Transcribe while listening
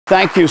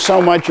Thank you so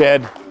much,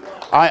 Ed.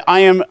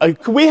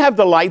 Could we have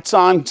the lights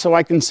on so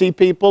I can see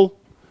people?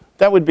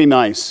 That would be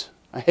nice.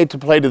 I hate to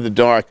play to the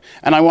dark.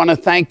 And I want to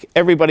thank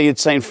everybody at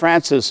St.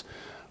 Francis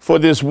for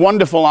this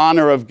wonderful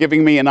honor of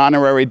giving me an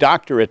honorary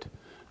doctorate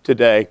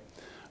today.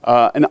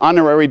 An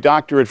honorary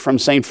doctorate from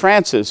St.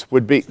 Francis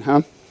would be,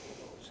 huh?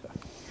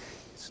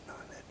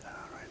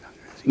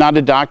 Not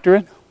a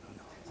doctorate?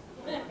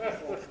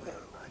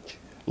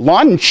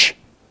 Lunch?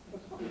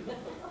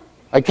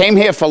 I came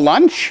here for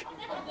lunch?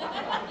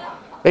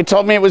 They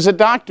told me it was a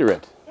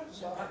doctorate.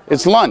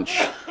 It's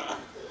lunch.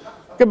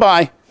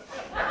 Goodbye.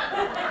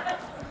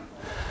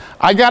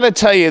 I got to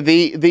tell you,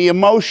 the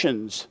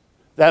emotions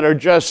that are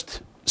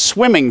just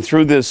swimming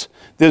through this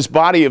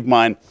body of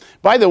mine.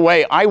 By the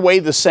way, I weigh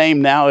the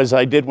same now as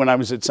I did when I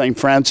was at St.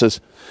 Francis.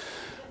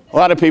 A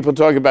lot of people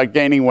talk about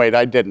gaining weight.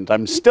 I didn't.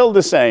 I'm still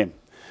the same.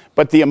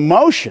 But the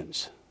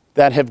emotions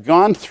that have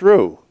gone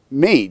through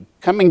me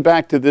coming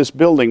back to this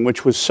building,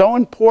 which was so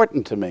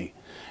important to me,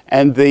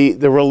 and the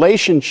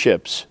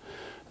relationships,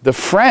 the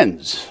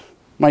friends,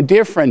 my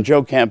dear friend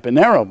Joe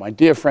Campanero, my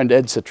dear friend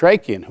Ed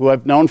Setrakian, who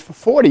I've known for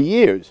 40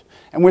 years,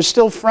 and we're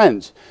still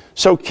friends.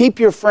 So keep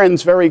your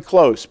friends very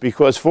close,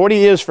 because 40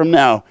 years from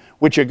now,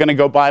 which are going to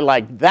go by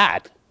like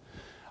that,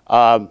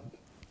 I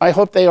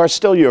hope they are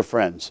still your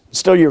friends,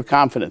 still your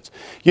confidence.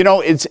 You know,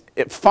 it's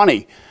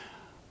funny.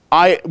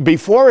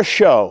 Before a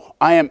show,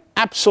 I am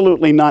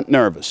absolutely not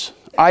nervous.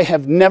 I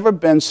have never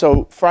been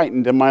so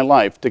frightened in my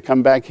life to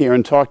come back here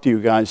and talk to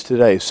you guys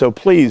today. So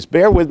please,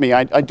 bear with me.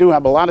 I do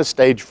have a lot of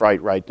stage fright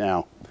right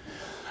now.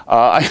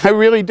 I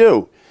really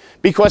do,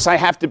 because I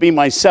have to be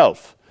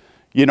myself.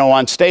 You know,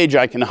 on stage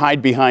I can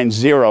hide behind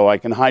zero, I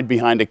can hide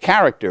behind a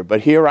character,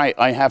 but here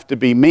I have to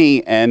be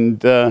me,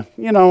 and,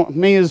 you know,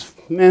 me is,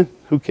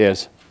 who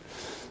cares?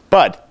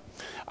 But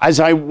as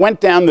I went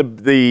down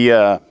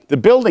the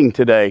building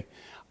today,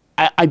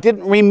 I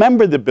didn't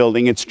remember the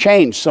building. It's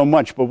changed so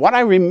much. But what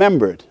I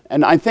remembered,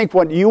 and I think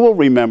what you will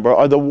remember,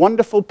 are the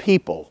wonderful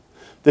people,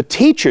 the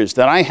teachers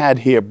that I had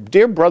here.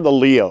 Dear Brother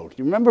Leo. Do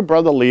you remember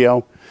Brother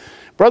Leo?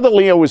 Brother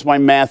Leo was my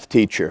math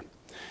teacher.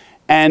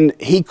 And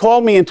he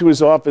called me into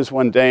his office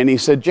one day and he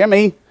said,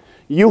 Jimmy,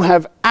 you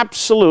have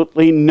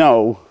absolutely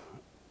no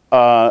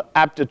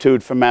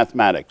aptitude for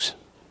mathematics.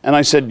 And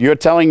I said, you're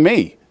telling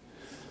me?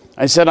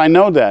 I said, I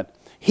know that.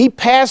 He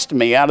passed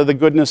me out of the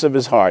goodness of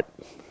his heart.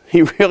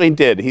 He really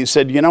did. He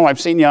said, you know,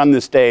 I've seen you on the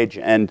stage,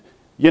 and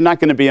you're not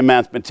going to be a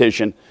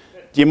mathematician.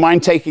 Do you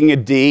mind taking a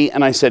D?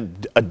 And I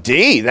said, a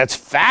D? That's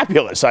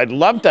fabulous. I'd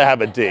love to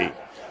have a D.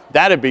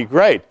 That'd be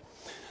great.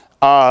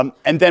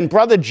 And then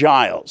Brother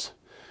Giles.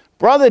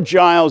 Brother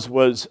Giles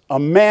was a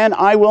man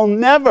I will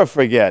never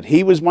forget.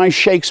 He was my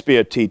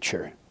Shakespeare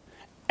teacher.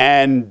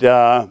 And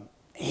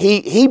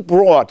he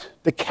brought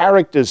the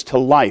characters to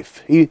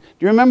life. Do you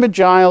remember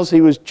Giles?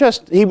 He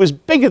was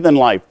bigger than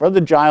life,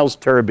 Brother Giles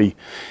Turby.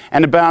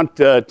 And about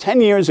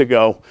 10 years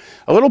ago,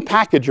 a little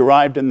package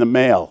arrived in the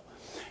mail.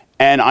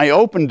 And I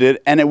opened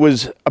it, and it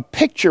was a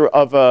picture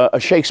of a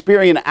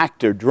Shakespearean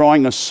actor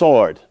drawing a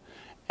sword.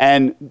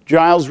 And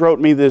Giles wrote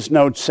me this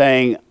note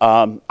saying,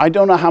 I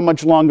don't know how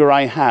much longer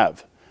I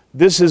have.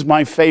 This is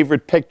my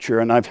favorite picture,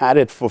 and I've had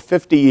it for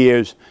 50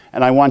 years,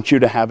 and I want you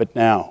to have it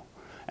now.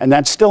 And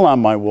that's still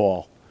on my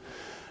wall.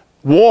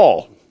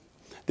 Wall.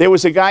 There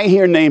was a guy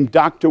here named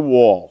Dr.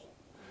 Wall,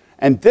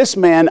 and this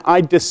man I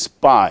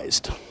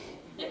despised.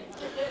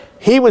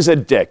 He was a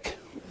dick.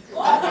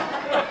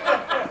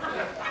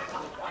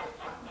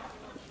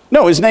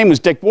 No, his name was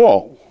Dick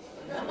Wall.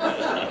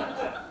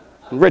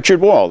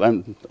 Richard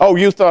Wall. Oh,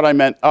 you thought I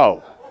meant,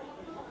 oh.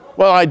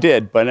 Well, I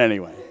did, but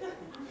anyway.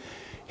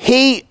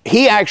 He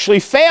actually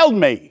failed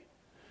me.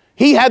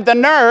 He had the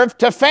nerve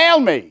to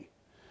fail me.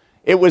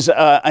 It was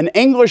an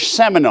English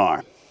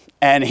seminar.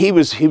 And he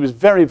was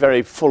very,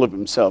 very full of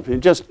himself. He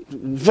just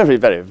very,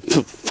 very,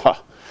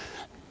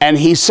 and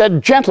he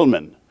said,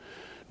 gentlemen,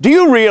 do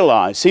you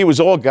realize, he was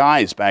all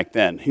guys back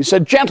then. He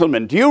said,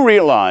 gentlemen, do you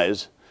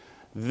realize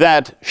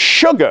that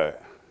sugar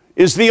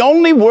is the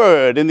only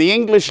word in the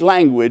English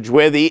language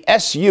where the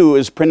SU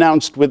is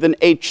pronounced with an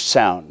H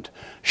sound?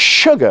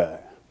 Sugar.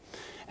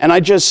 And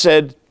I just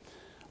said,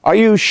 are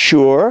you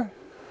sure?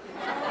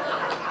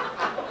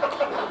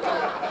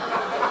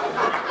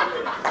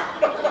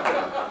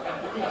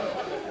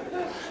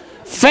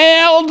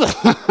 Failed,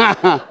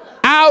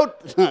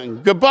 out,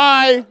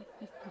 goodbye.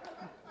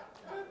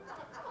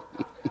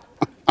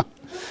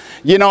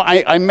 You know,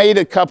 I made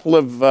a couple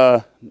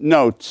of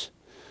notes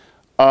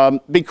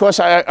because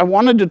I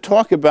wanted to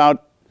talk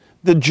about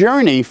the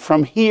journey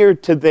from here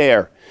to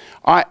there.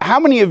 How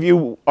many of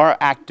you are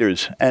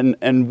actors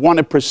and want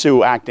to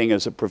pursue acting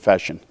as a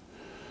profession?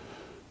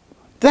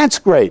 That's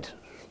great.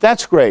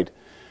 That's great.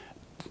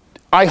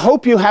 I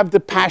hope you have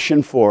the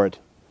passion for it.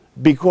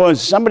 Because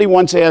somebody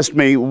once asked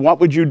me, what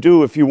would you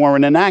do if you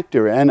weren't an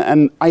actor?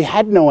 And I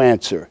had no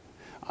answer.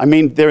 I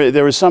mean,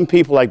 there are some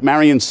people like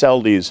Marion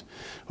Seldes,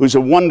 who's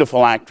a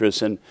wonderful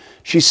actress, and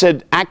she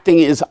said, acting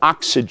is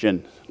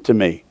oxygen to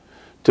me.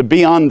 to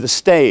be on the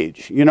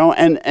stage, you know,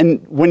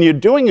 and when you're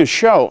doing a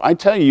show, I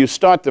tell you, you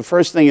start the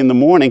first thing in the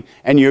morning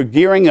and you're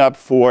gearing up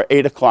for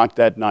 8 o'clock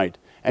that night,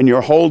 and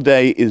your whole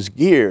day is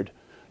geared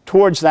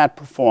towards that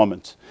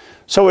performance.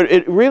 So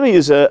it really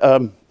is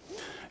a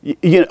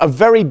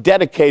very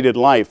dedicated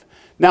life.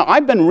 Now,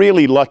 I've been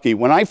really lucky.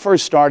 When I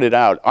first started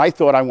out, I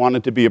thought I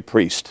wanted to be a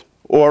priest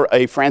or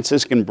a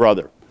Franciscan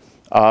brother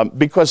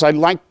because I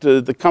liked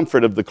the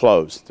comfort of the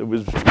clothes. It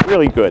was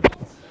really good.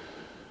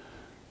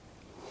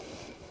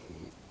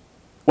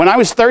 When I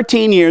was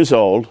 13 years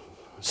old,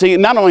 see,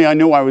 not only I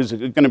knew I was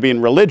going to be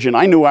in religion,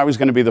 I knew I was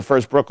going to be the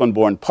first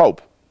Brooklyn-born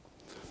pope.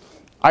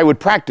 I would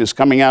practice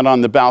coming out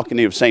on the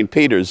balcony of St.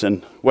 Peter's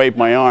and wave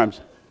my arms.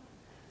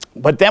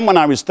 But then when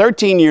I was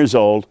 13 years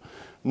old,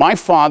 my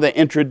father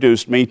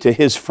introduced me to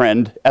his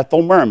friend,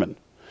 Ethel Merman.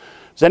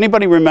 Does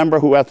anybody remember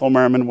who Ethel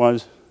Merman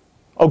was?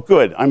 Oh,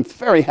 good. I'm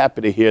very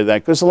happy to hear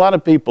that, because a lot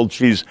of people,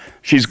 she's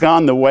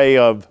gone the way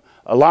of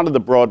a lot of the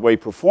Broadway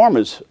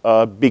performers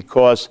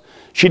because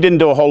she didn't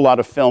do a whole lot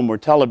of film or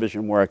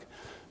television work.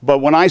 But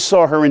when I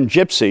saw her in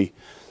Gypsy,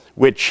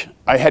 which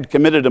I had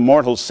committed a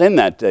mortal sin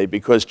that day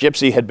because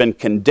Gypsy had been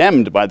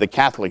condemned by the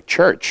Catholic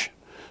Church.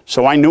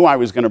 So I knew I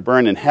was going to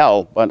burn in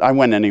hell, but I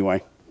went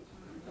anyway.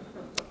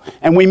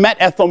 And we met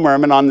Ethel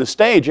Merman on the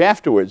stage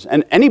afterwards.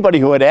 And anybody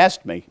who had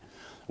asked me,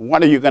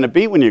 what are you going to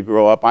be when you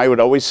grow up? I would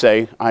always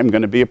say, I'm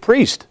going to be a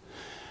priest.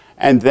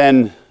 And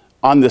then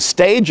on the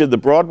stage of the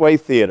Broadway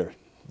Theater,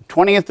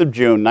 20th of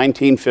June,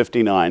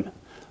 1959,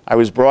 I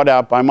was brought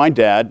out by my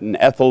dad, and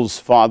Ethel's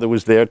father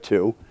was there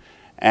too.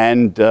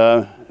 And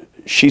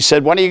she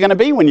said, what are you going to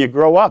be when you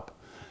grow up?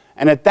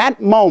 And at that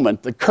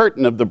moment, the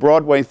curtain of the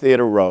Broadway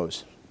Theater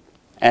rose.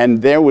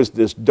 And there was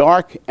this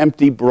dark,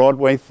 empty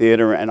Broadway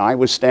theater, and I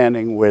was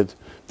standing with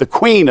the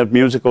queen of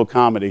musical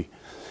comedy.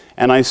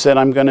 And I said,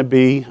 I'm going to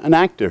be an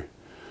actor.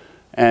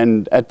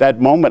 And at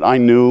that moment, I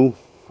knew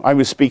I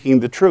was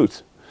speaking the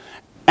truth.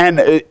 And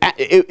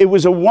it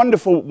was a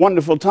wonderful,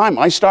 wonderful time.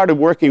 I started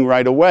working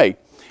right away.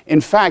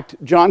 In fact,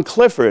 John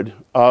Clifford,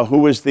 who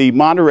was the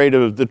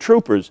moderator of the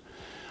Troupers,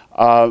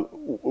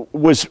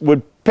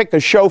 would pick a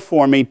show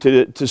for me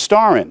to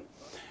star in.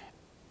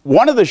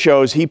 One of the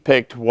shows he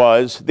picked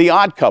was The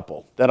Odd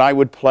Couple, that I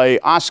would play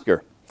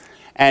Oscar.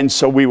 And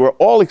so we were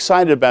all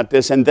excited about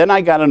this, and then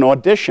I got an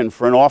audition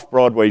for an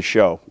off-Broadway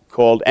show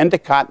called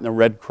Endicott and the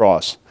Red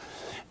Cross.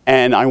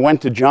 And I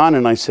went to John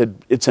and I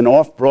said, it's an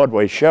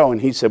off-Broadway show,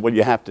 and he said, well,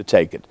 you have to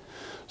take it.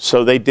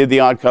 So they did The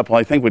Odd Couple,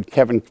 I think with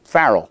Kevin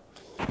O'Farrell.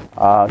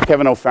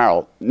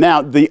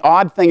 Now, the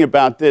odd thing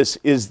about this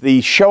is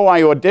the show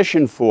I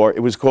auditioned for, it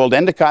was called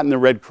Endicott and the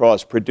Red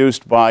Cross,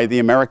 produced by the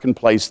American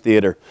Place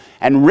Theater,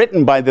 and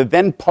written by the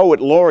then Poet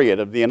Laureate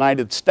of the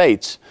United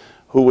States,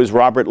 who was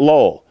Robert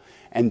Lowell.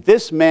 And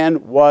this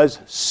man was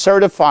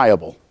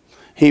certifiable.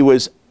 He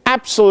was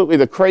absolutely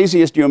the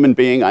craziest human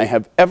being I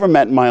have ever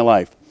met in my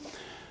life.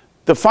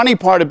 The funny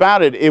part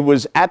about it, it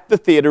was at the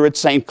theater at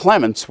St.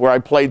 Clement's where I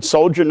played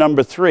Soldier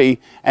Number 3,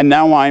 and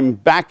now I'm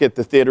back at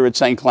the theater at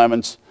St.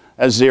 Clement's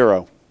as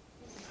 0.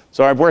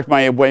 So I've worked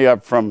my way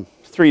up from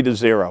 3 to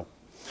 0.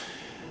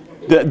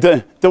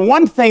 The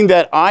one thing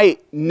that I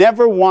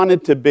never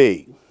wanted to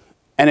be,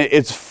 and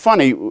it's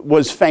funny,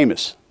 was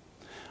famous.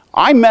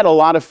 I met a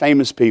lot of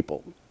famous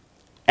people.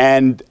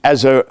 And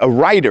as a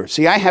writer,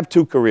 see, I have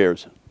 2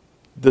 careers.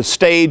 The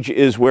stage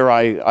is where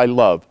I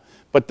love.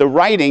 But the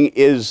writing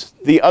is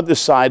the other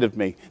side of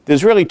me.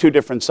 There's really 2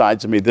 different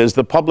sides of me. There's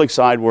the public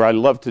side where I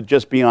love to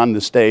just be on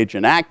the stage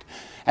and act.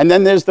 And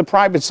then there's the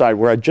private side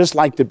where I just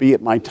like to be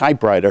at my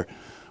typewriter,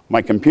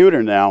 my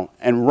computer now,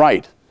 and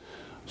write.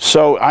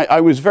 So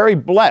I was very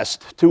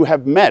blessed to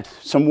have met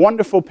some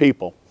wonderful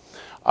people.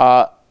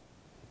 And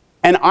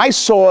I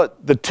saw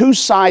the 2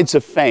 sides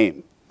of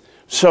fame.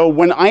 So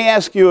when I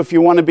ask you if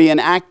you want to be an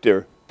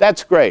actor,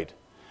 that's great.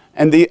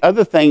 And the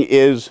other thing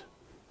is,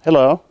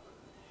 hello?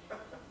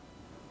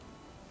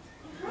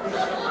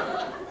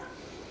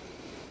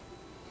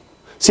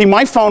 See,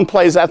 my phone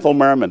plays Ethel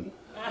Merman.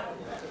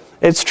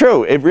 It's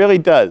true, it really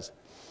does.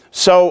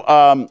 So,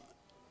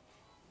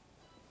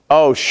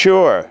 oh,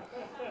 sure.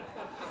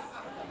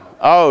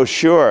 Oh,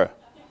 sure.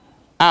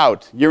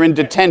 Out. You're in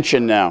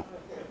detention now.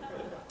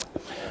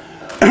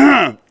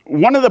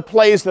 One of the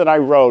plays that I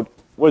wrote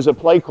was a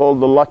play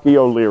called The Lucky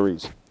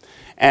O'Learys.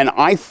 And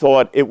I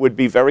thought it would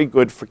be very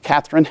good for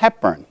Katharine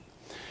Hepburn.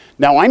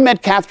 Now, I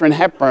met Katharine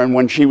Hepburn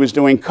when she was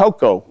doing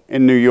Coco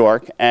in New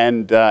York,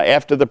 and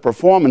after the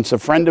performance, a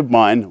friend of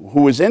mine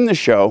who was in the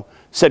show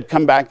said,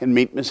 come back and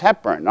meet Miss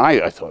Hepburn.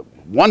 I thought,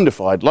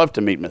 wonderful, I'd love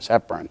to meet Miss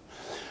Hepburn.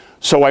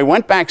 So I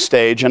went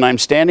backstage, and I'm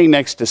standing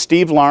next to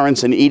Steve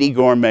Lawrence and Edie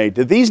Gourmet.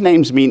 Do these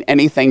names mean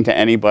anything to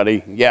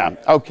anybody? Yeah,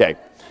 okay.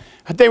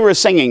 They were a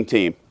singing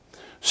team.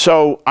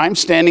 So I'm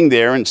standing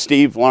there, and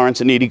Steve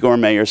Lawrence and Edie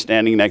Gourmet are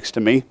standing next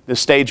to me. The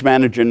stage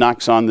manager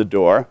knocks on the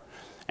door.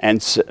 And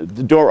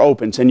the door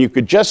opens, and you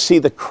could just see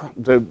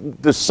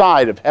the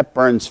side of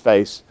Hepburn's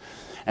face.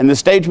 And the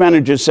stage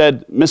manager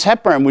said, Miss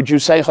Hepburn, would you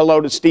say hello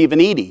to Steve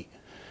and Edie?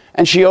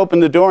 And she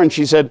opened the door, and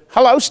she said,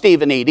 hello,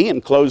 Steve and Edie,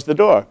 and closed the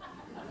door.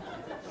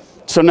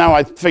 So now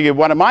I figured,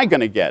 what am I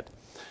going to get?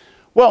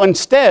 Well,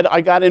 instead,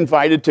 I got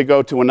invited to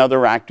go to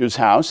another actor's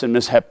house, and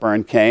Miss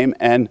Hepburn came,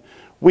 and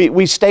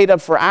we stayed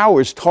up for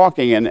hours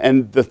talking,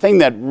 and the thing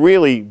that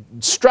really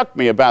struck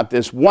me about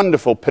this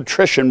wonderful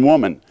patrician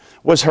woman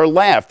was her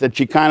laugh, that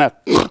she kind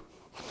of,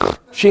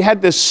 she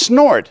had this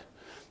snort,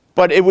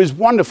 but it was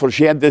wonderful.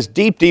 She had this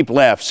deep, deep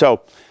laugh.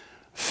 So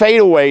fade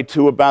away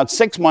to about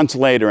 6 months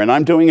later, and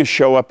I'm doing a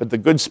show up at the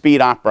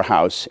Goodspeed Opera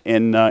House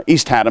in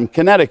East Haddam,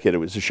 Connecticut. It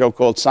was a show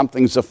called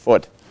Something's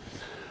Afoot.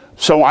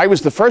 So I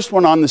was the first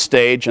one on the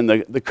stage, and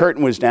the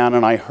curtain was down,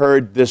 and I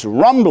heard this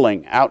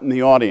rumbling out in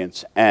the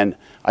audience, and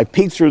I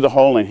peeked through the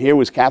hole, and here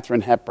was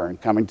Katharine Hepburn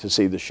coming to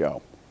see the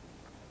show.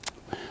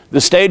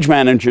 The stage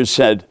manager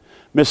said,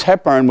 "Miss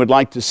Hepburn would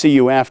like to see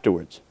you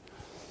afterwards."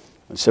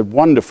 I said,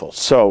 "Wonderful."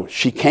 So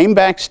she came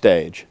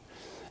backstage,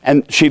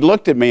 and she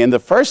looked at me, and the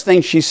first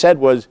thing she said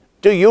was,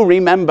 "Do you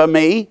remember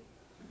me?"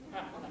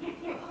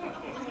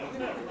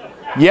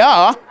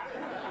 Yeah,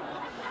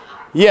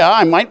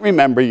 I might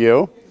remember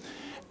you.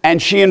 And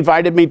she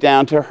invited me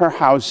down to her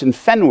house in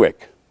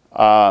Fenwick,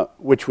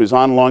 which was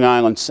on Long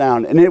Island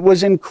Sound, and it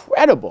was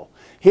incredible.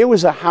 Here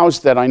was a house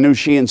that I knew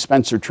she and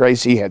Spencer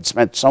Tracy had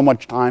spent so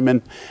much time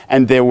in,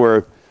 and there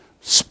were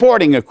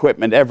sporting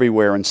equipment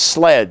everywhere, and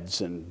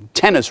sleds, and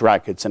tennis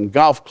rackets, and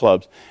golf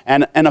clubs,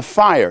 and a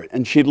fire,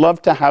 and she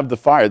loved to have the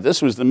fire.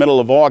 This was the middle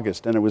of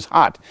August, and it was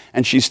hot,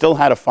 and she still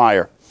had a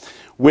fire.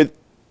 With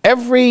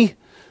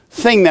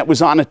everything that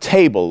was on a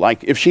table,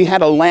 like if she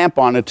had a lamp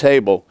on a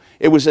table,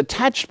 it was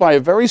attached by a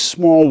very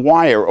small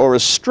wire or a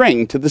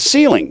string to the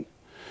ceiling.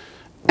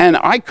 And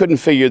I couldn't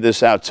figure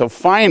this out. So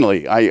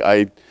finally,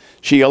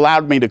 she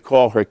allowed me to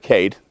call her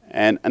Kate.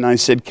 And I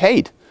said,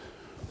 "Kate,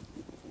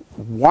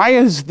 why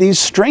is these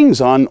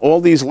strings on all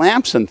these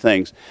lamps and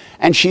things?"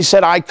 And she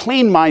said, "I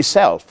clean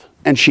myself."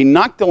 And she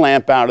knocked the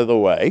lamp out of the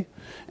way.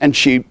 And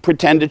she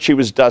pretended she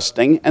was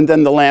dusting. And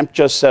then the lamp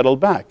just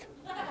settled back.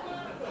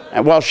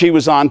 And while she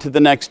was on to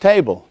the next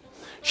table.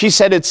 She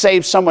said it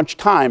saves so much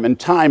time, and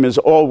time is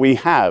all we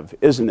have,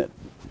 isn't it?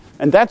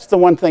 And that's the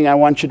one thing I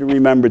want you to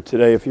remember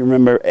today, if you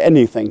remember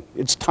anything.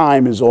 It's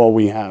time is all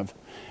we have.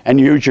 And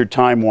use your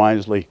time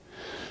wisely.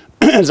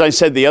 As I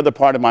said, the other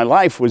part of my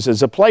life was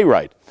as a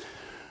playwright.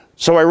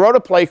 So I wrote a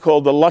play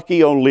called The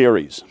Lucky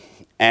O'Learys.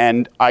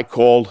 And I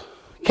called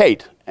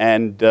Kate.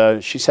 And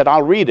she said,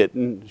 "I'll read it."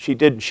 And she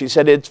did. She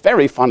said, "It's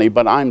very funny,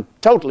 but I'm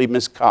totally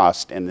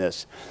miscast in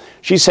this."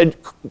 She said,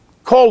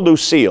 "Call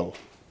Lucille."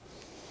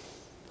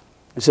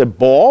 I said,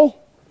 "Ball?"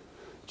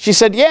 She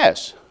said,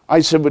 "Yes." I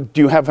said, "Well, do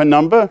you have her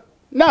number?"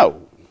 "No."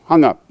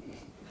 Hung up.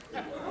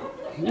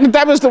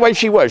 That was the way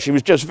she was. She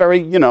was just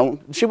very,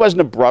 she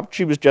wasn't abrupt.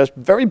 She was just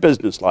very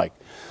businesslike.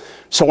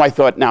 So I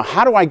thought, now,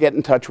 how do I get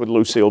in touch with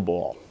Lucille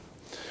Ball?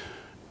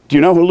 Do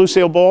you know who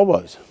Lucille Ball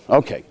was?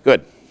 Okay,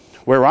 good.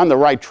 We're on the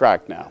right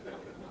track now.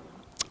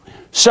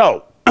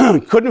 So,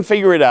 couldn't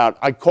figure it out.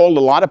 I called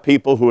a lot of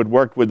people who had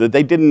worked with her.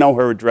 They didn't know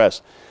her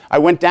address. I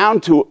went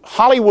down to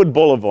Hollywood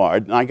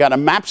Boulevard, and I got a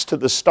Maps to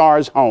the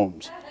Stars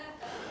homes.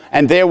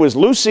 And there was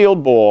Lucille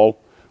Ball,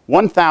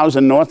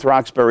 1000 North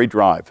Roxbury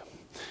Drive.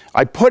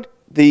 I put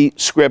the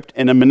script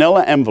in a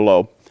manila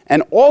envelope,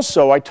 and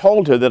also I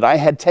told her that I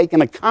had taken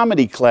a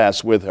comedy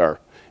class with her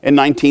in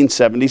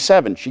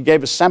 1977. She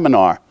gave a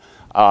seminar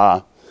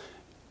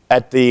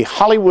at the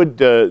Hollywood,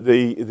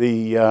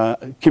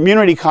 the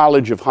Community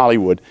College of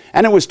Hollywood,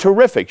 and it was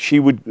terrific. It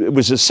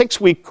was a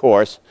 6-week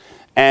course,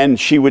 and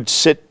she would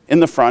sit in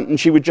the front, and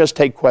she would just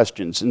take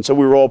questions. And so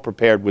we were all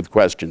prepared with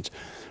questions.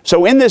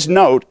 So in this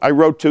note, I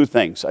wrote 2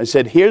 things. I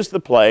said, "Here's the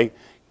play.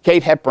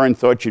 Kate Hepburn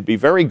thought you'd be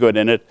very good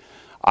in it.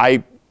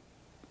 I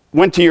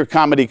went to your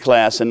comedy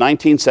class in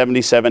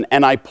 1977,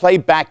 and I play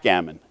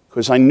backgammon,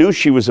 because I knew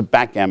she was a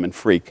backgammon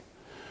freak."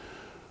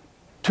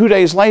 2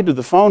 days later,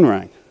 the phone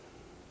rang.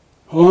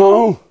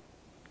 "Hello,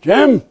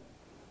 Jim?"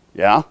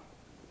 "Yeah."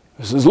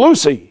 "This is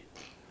Lucy."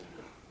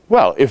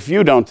 Well, if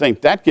you don't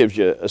think that gives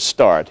you a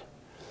start.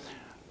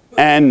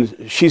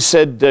 And she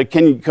said,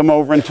 "Can you come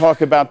over and talk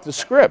about the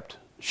script?"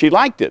 She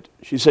liked it.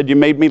 She said, "You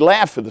made me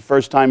laugh for the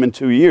first time in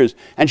 2 years."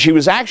 And she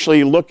was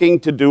actually looking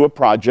to do a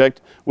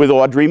project with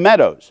Audrey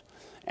Meadows.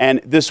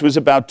 And this was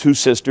about 2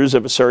 sisters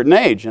of a certain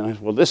age. And I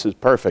said, "Well, this is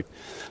perfect."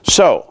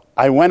 So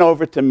I went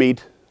over to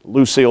meet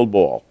Lucille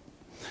Ball.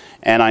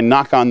 And I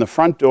knock on the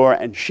front door,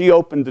 and she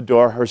opened the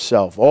door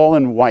herself, all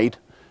in white.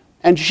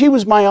 And she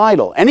was my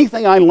idol.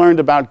 Anything I learned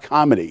about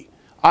comedy,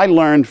 I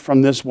learned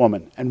from this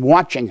woman, and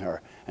watching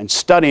her, and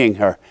studying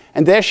her.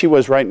 And there she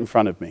was right in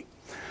front of me.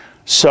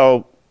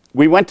 So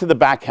we went to the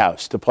back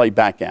house to play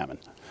backgammon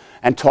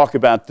and talk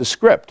about the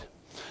script.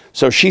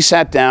 So she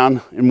sat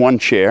down in one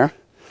chair,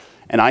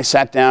 and I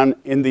sat down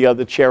in the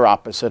other chair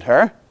opposite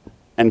her,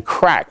 and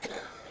crack,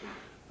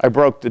 I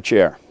broke the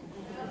chair.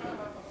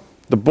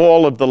 The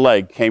ball of the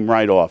leg came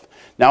right off.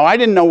 Now, I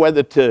didn't know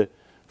whether to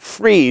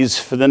freeze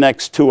for the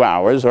next 2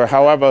 hours, or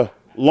however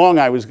long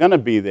I was going to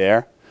be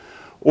there,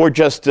 or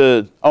just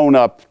to own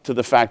up to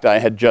the fact I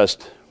had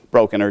just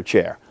broken her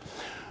chair.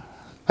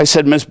 I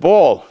said, "Miss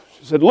Ball."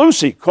 She said,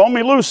 "Lucy, call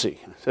me Lucy."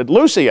 I said,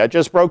 "Lucy, I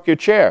just broke your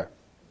chair."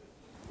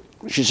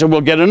 She said,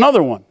 "We'll get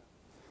another one."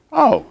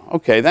 Oh,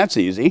 okay, that's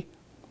easy.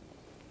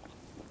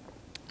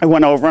 I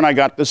went over and I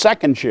got the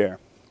second chair.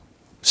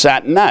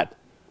 Sat in that.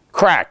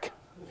 Crack.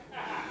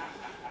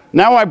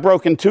 Now I've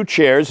broken 2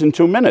 chairs in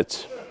 2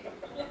 minutes.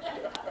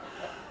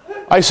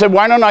 I said,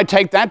 "Why don't I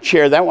take that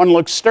chair? That one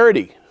looks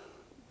sturdy."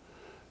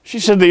 She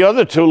said, "The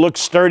other 2 look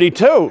sturdy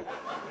too."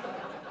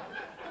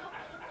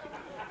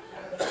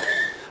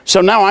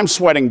 So now I'm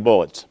sweating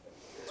bullets.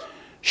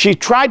 She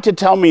tried to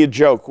tell me a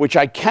joke, which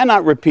I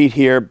cannot repeat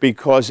here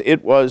because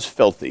it was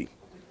filthy.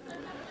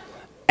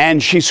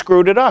 And she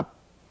screwed it up.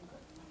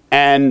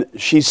 And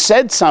she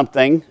said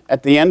something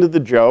at the end of the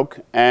joke,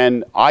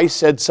 and I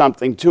said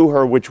something to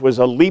her which was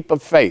a leap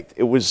of faith.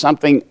 It was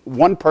something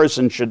one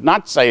person should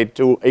not say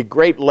to a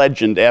great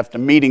legend after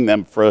meeting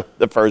them for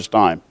the first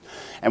time.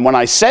 And when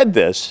I said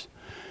this,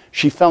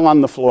 she fell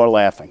on the floor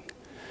laughing.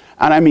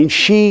 And I mean,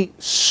 she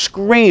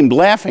screamed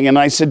laughing, and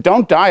I said,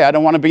 "Don't die, I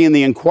don't want to be in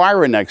the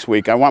Inquirer next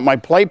week. I want my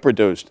play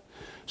produced."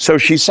 So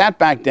she sat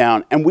back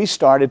down, and we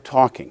started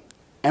talking.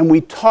 And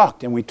we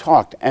talked, and we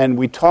talked, and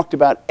we talked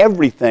about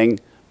everything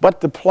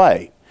but the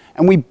play.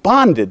 And we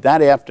bonded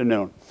that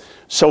afternoon.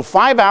 So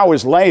 5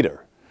 hours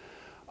later,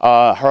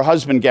 her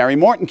husband, Gary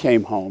Morton,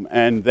 came home,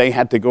 and they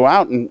had to go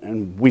out,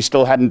 and we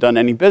still hadn't done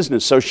any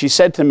business. So she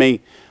said to me,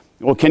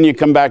 "Well, can you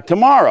come back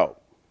tomorrow?"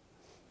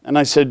 And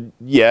I said,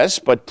 "Yes,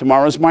 but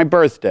tomorrow's my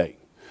birthday.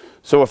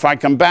 So if I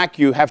come back,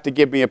 you have to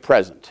give me a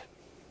present."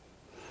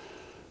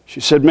 She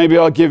said, "Maybe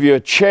I'll give you a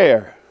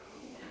chair."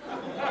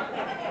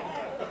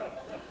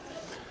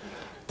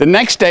 The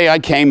next day I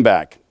came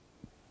back,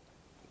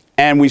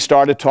 and we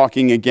started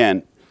talking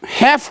again.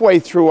 Halfway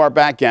through our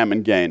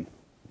backgammon game,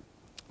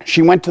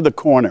 she went to the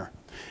corner,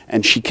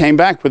 and she came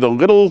back with a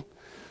little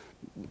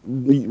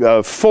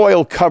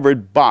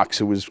foil-covered box.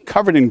 It was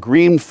covered in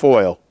green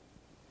foil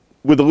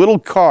with a little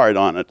card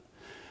on it,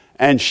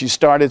 and she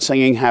started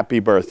singing "Happy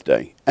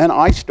Birthday," and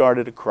I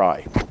started to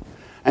cry.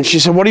 And she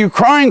said, "What are you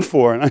crying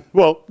for?" And I,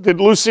 "Well, did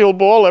Lucille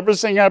Ball ever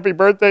sing "Happy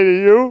Birthday"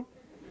 to you?"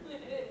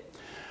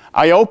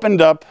 I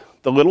opened up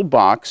the little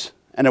box,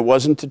 and it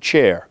wasn't a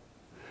chair.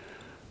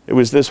 It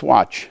was this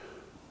watch,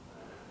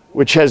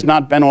 which has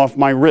not been off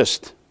my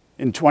wrist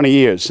in 20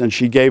 years, and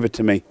she gave it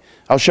to me.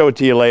 I'll show it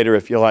to you later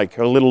if you like.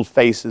 Her little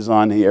face is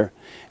on here.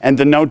 And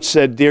the note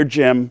said, "Dear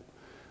Jim,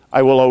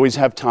 I will always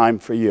have time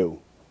for you."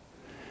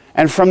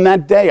 And from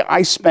that day,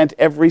 I spent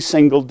every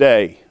single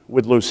day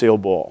with Lucille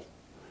Ball.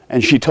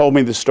 And she told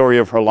me the story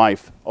of her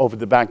life over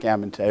the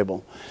backgammon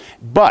table.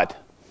 But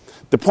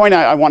the point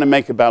I want to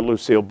make about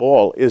Lucille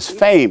Ball is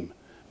fame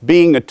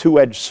being a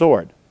two-edged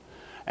sword.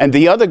 And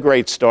the other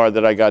great star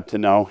that I got to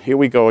know, here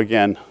we go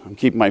again, I'm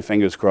keeping my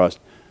fingers crossed,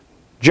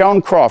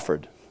 Joan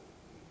Crawford.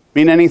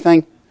 Mean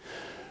anything?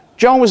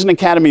 Joan was an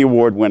Academy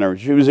Award winner.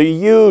 She was a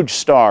huge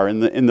star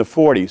in the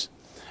 40s.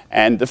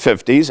 And the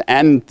 50s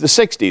and the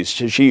 60s.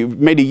 She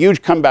made a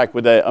huge comeback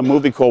with a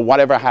movie called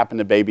Whatever Happened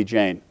to Baby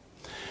Jane.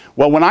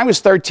 Well, when I was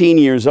 13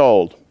 years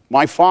old,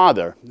 my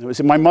father,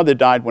 my mother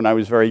died when I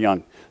was very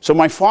young, so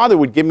my father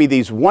would give me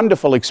these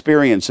wonderful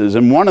experiences,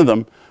 and one of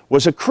them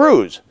was a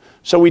cruise.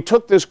 So we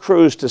took this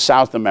cruise to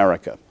South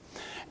America,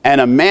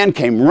 and a man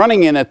came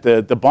running in at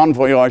the Bon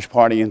Voyage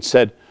party and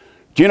said,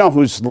 "Do you know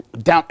who's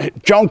down?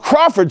 Joan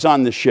Crawford's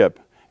on the ship."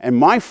 And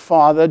my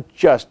father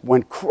just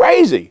went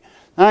crazy.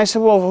 And I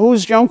said, "Well,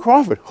 who's Joan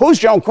Crawford?" "Who's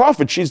Joan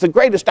Crawford? She's the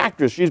greatest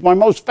actress. She's my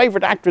most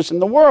favorite actress in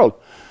the world."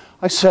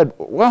 I said,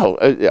 "Well,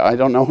 I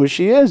don't know who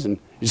she is." And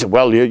he said,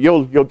 "Well,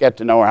 you'll get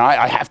to know her.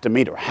 I have to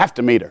meet her. I have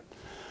to meet her."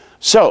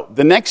 So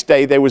the next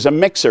day, there was a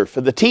mixer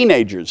for the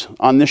teenagers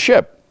on the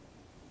ship.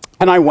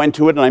 And I went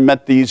to it, and I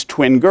met these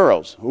twin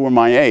girls who were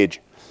my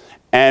age.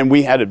 And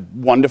we had a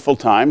wonderful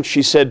time.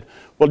 She said,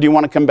 "Well, do you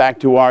want to come back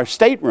to our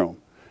stateroom?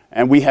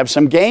 And we have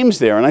some games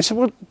there." And I said,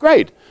 "Well,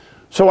 great."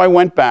 So I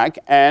went back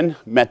and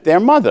met their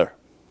mother,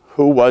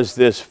 who was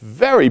this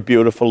very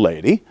beautiful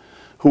lady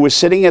who was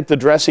sitting at the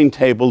dressing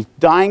table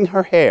dyeing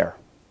her hair.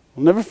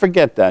 I'll never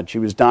forget that. She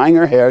was dyeing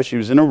her hair. She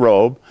was in a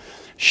robe.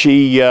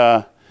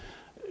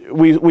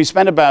 We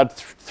spent about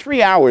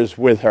 3 hours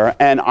with her,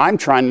 and I'm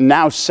trying to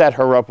now set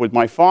her up with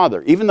my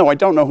father, even though I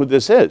don't know who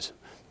this is.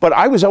 But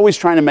I was always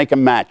trying to make a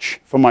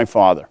match for my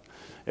father.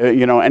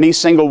 You know, any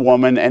single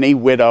woman, any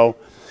widow.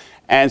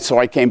 And so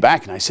I came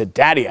back and I said,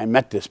 "Daddy, I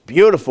met this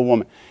beautiful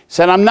woman." He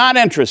said, "I'm not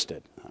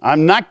interested.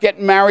 I'm not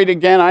getting married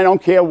again. I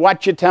don't care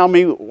what you tell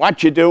me,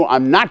 what you do.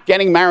 I'm not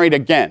getting married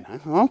again." I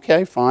said,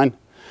 "Okay, fine."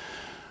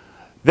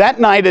 That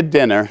night at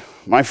dinner,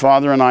 my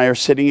father and I are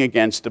sitting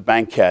against a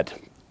banquette.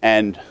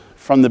 And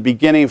from the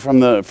beginning, from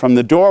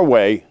the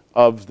doorway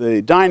of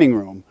the dining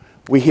room,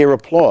 we hear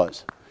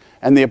applause.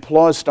 And the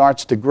applause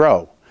starts to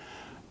grow.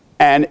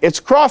 And it's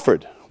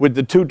Crawford with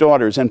the 2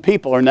 daughters, and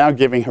people are now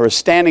giving her a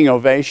standing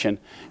ovation.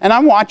 And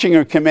I'm watching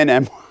her come in,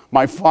 and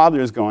my father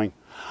is going,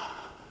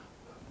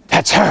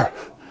 "That's her.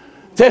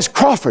 There's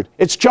Crawford.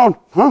 It's Joan."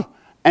 Huh?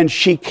 And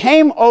she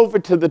came over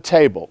to the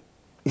table,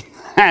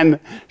 and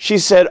she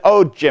said,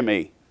 "Oh,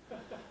 Jimmy,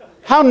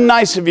 how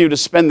nice of you to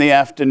spend the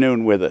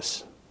afternoon with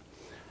us."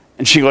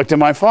 And she looked at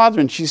my father,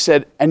 and she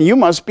said, "And you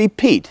must be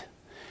Pete."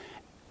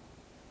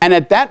 And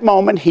at that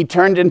moment, he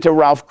turned into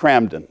Ralph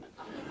Cramden.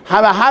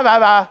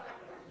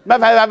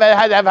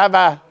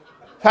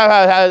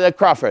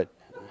 Crawford.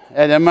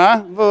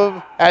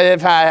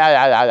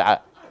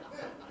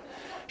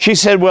 She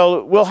said,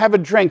 well, we'll have a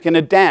drink and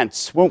a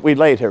dance, won't we,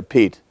 later,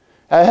 Pete?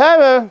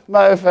 Well,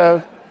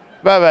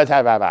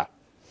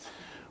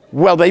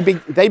 they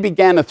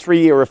began a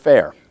 3-year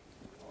affair.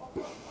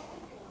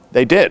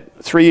 They did,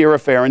 3-year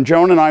affair, and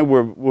Joan and I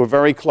were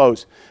very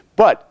close.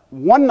 But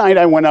one night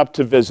I went up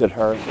to visit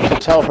her to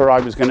tell her I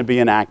was going to be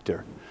an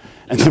actor.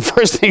 And the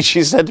first thing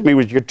she said to me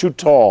was, you're too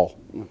tall.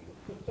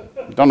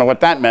 Don't know what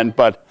that meant,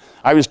 but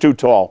I was too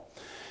tall.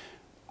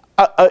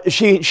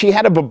 She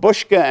had a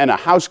babushka and a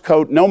house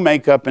coat, no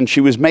makeup, and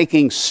she was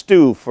making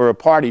stew for a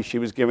party she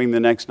was giving the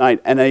next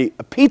night. And a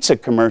pizza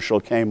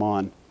commercial came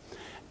on.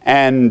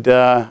 And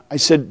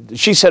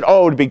she said,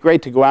 oh, it'd be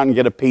great to go out and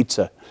get a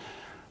pizza.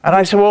 And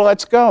I said, well,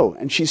 let's go.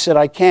 And she said,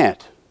 I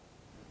can't.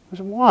 I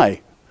said,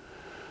 why?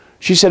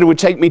 She said, it would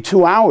take me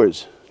 2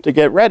 hours to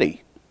get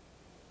ready.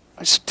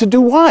 I said, to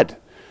do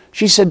what?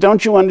 She said,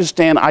 don't you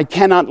understand? I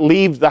cannot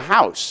leave the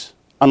house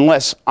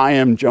unless I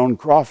am Joan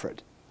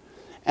Crawford.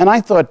 And I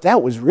thought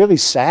that was really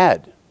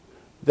sad,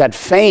 that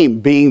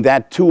fame being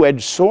that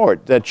two-edged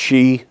sword, that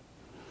she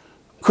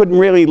couldn't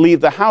really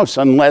leave the house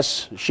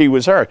unless she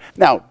was her.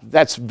 Now,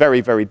 that's very,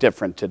 very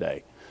different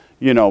today.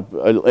 You know,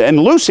 and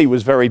Lucy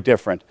was very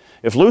different.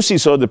 If Lucy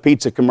saw the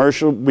pizza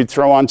commercial, she'd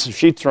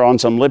throw on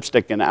some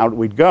lipstick and out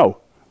we'd go.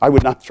 I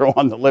would not throw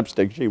on the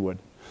lipstick, she would.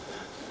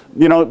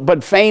 You know,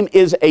 but fame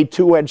is a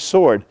two-edged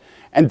sword.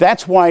 And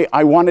that's why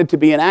I wanted to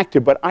be an actor,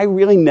 but I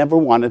really never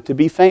wanted to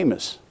be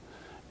famous.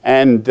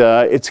 And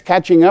it's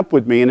catching up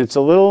with me, and it's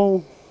a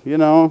little, you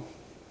know,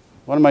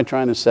 what am I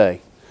trying to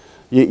say?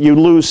 You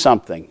lose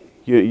something.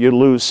 You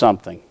lose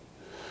something.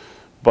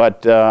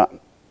 But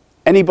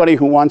anybody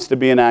who wants to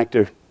be an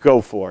actor,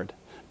 go for it,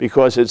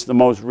 because it's the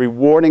most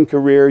rewarding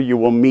career. You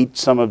will meet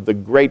some of the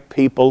great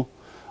people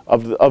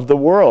of the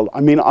world.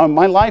 I mean,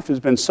 my life has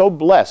been so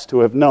blessed to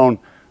have known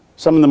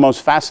some of the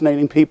most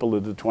fascinating people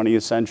of the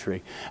 20th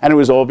century. And it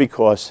was all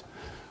because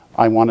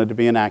I wanted to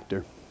be an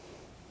actor.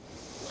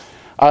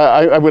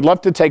 I would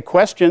love to take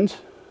questions.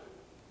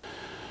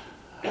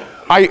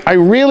 I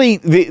really,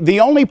 the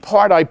only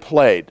part I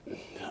played,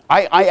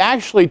 I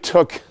actually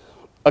took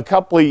a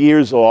couple of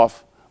years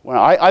off.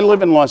 Well, I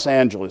live in Los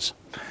Angeles.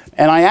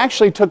 And I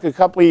actually took a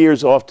couple of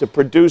years off to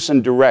produce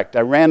and direct.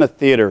 I ran a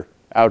theater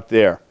out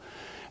there.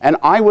 And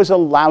I was a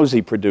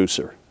lousy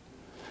producer.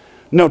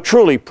 No,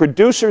 truly,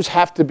 producers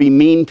have to be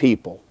mean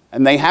people.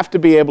 And they have to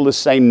be able to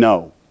say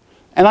no.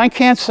 And I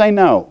can't say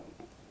no.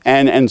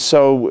 And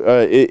so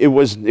it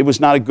was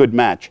not a good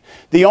match.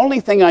 The only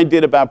thing I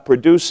did about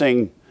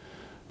producing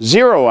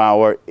 0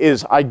 Hour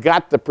is I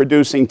got the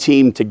producing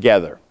team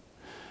together.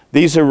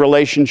 These are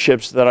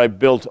relationships that I've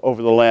built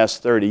over the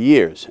last 30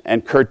 years.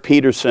 And Kurt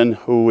Peterson,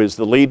 who is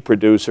the lead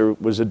producer,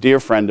 was a dear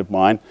friend of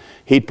mine.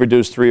 He'd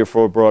produced 3 or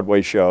 4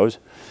 Broadway shows.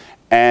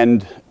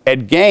 And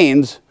Ed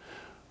Gaines,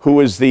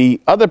 who is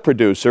the other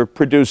producer,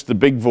 produced The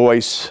Big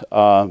Voice,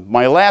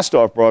 my last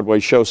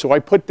Off-Broadway show. So I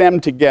put them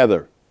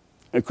together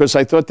because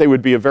I thought they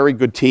would be a very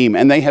good team.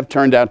 And they have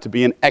turned out to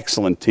be an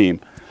excellent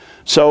team.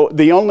 So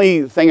the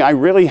only thing I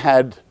really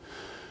had...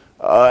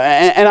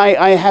 and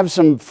I have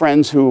some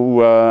friends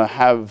who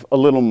have a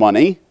little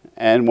money,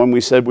 and when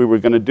we said we were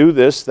going to do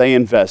this, they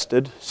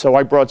invested. So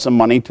I brought some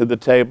money to the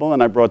table,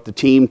 and I brought the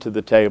team to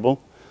the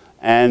table,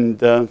 and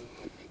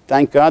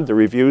thank God the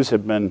reviews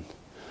have been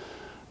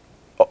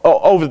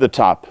over the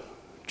top,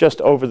 just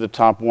over the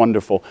top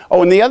wonderful.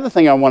 Oh, and the other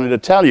thing I wanted to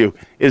tell you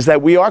is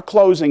that we are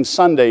closing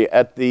Sunday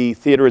at the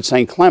theater at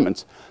St.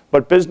 Clement's,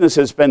 but business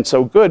has been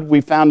so good,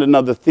 we found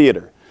another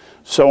theater.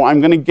 So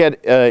I'm going to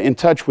get in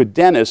touch with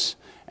Dennis,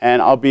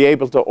 and I'll be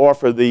able to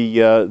offer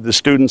the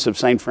students of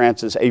St.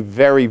 Francis a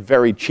very,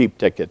 very cheap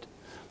ticket,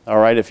 all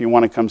right, if you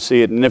want to come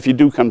see it. And if you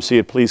do come see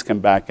it, please come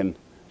back and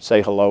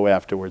say hello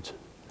afterwards.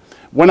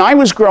 When I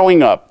was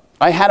growing up,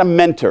 I had a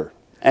mentor,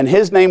 and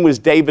his name was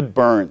David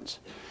Burns.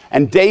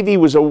 And Davey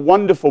was a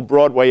wonderful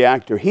Broadway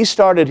actor. He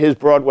started his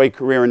Broadway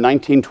career in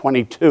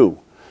 1922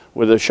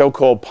 with a show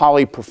called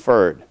Polly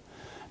Preferred.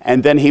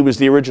 And then he was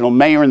the original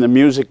Mayor and the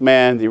Music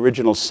Man, the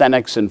original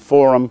Senex and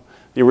Forum,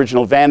 the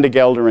original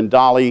Vandergelder and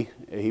Dolly.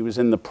 He was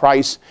in The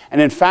Price.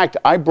 And in fact,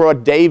 I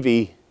brought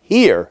Davey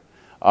here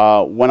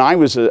when I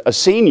was a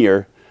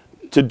senior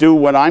to do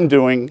what I'm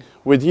doing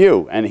with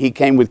you. And he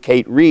came with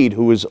Kate Reed,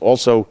 who was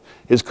also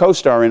his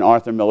co-star in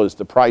Arthur Miller's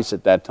The Price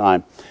at that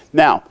time.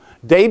 Now,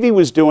 Davey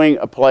was doing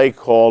a play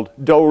called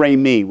Do Re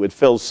Mi with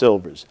Phil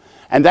Silvers.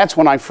 And that's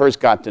when I first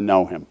got to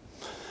know him.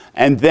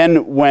 And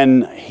then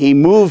when he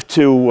moved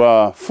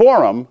to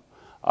Forum,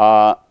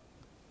 I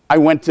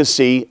went to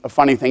see A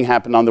Funny Thing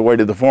Happened on the Way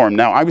to the Forum.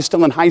 Now, I was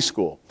still in high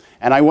school.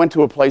 And I went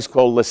to a place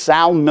called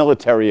LaSalle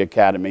Military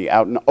Academy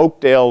out in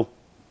Oakdale,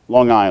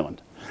 Long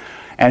Island.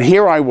 And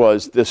here I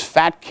was, this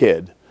fat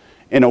kid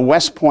in a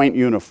West Point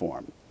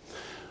uniform.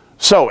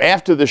 So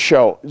after the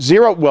show,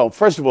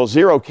 first of all,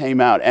 Zero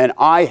came out, and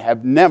I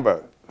have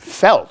never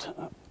felt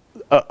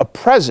a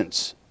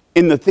presence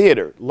in the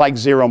theater like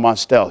Zero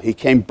Mostel. He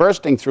came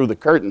bursting through the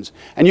curtains,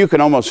 and you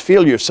can almost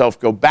feel yourself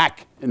go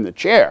back in the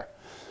chair.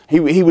 He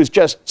was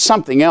just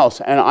something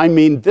else, and I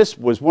mean, this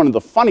was one of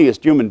the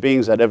funniest human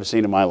beings I'd ever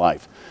seen in my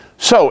life.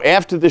 So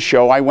after the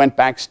show, I went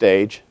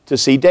backstage to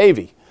see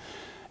Davy.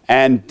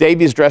 And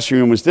Davy's dressing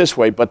room was this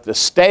way, but the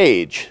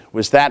stage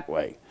was that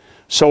way.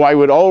 So I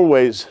would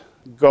always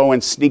go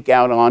and sneak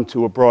out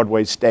onto a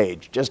Broadway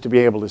stage just to be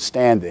able to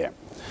stand there.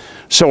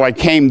 So I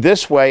came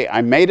this way,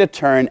 I made a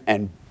turn,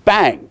 and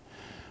bang,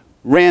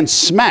 ran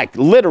smack,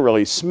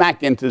 literally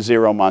smack into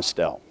Zero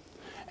Mostel.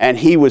 And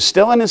he was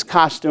still in his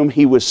costume.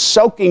 He was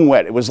soaking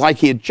wet. It was like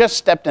he had just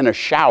stepped in a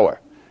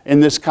shower in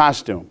this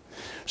costume.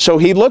 So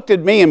he looked at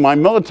me in my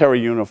military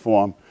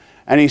uniform,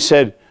 and he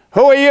said,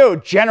 "Who are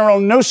you, General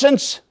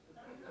Nuisance?"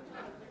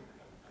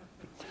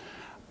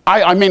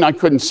 I mean, I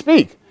couldn't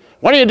speak.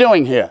 "What are you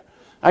doing here?"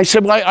 I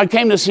said, "Well, I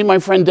came to see my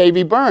friend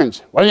Davy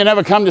Burns." "Well, you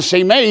never come to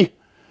see me."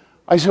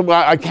 I said,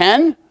 "Well, I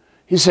can?"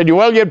 He said,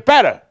 "Well, you'd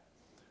better."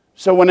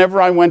 So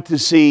whenever I went to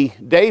see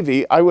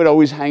Davy, I would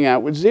always hang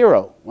out with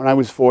Zero when I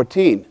was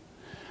 14.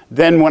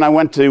 Then when I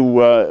went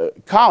to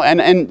college,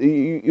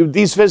 and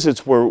these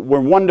visits were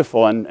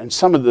wonderful, and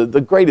some of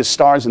the greatest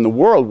stars in the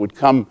world would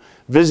come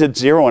visit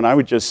Zero, and I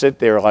would just sit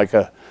there like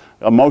a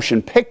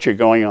motion picture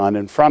going on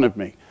in front of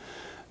me.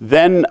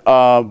 Then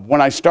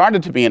when I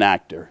started to be an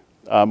actor,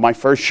 my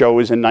first show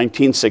was in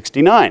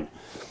 1969.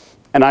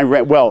 And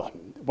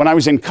when I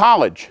was in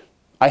college,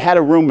 I had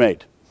a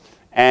roommate.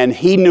 And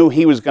he knew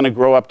he was going to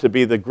grow up to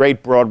be the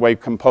great Broadway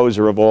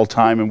composer of all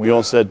time. And we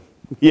all said,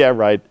 "Yeah,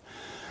 right."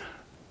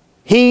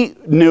 He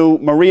knew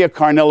Maria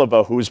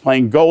Karnilova, who was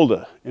playing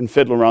Golda in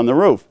Fiddler on the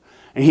Roof.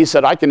 And he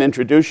said, "I can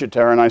introduce you to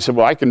her." And I said,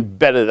 "Well, I can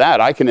better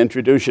that. I can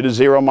introduce you to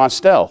Zero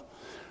Mostel."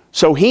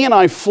 So he and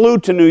I flew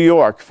to New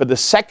York for the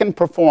second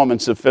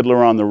performance of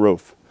Fiddler on the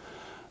Roof.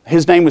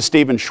 His name was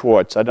Stephen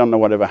Schwartz. I don't know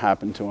whatever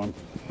happened to him.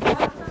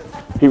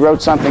 He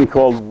wrote something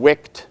called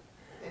Wicked.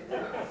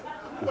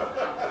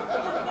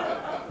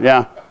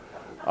 Yeah.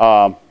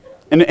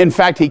 In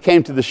fact, he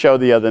came to the show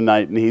the other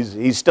night, and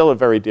he's still a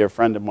very dear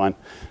friend of mine.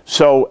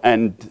 So,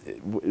 and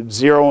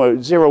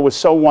Zero was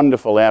so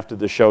wonderful after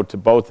the show to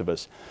both of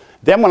us.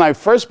 Then when I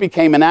first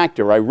became an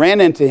actor, I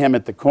ran into him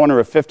at the corner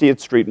of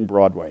 50th Street and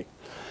Broadway.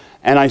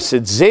 And I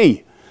said,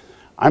 "Z,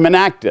 I'm an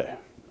actor.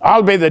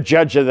 I'll be the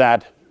judge of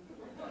that."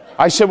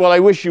 I said, "Well, I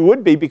wish you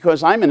would be,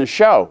 because I'm in a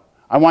show.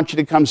 I want you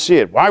to come see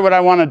it." "Why would I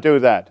want to do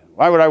that?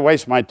 Why would I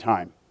waste my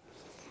time?"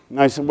 And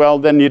I said, "Well,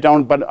 then you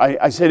don't." But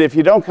I said, "If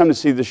you don't come to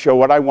see the show,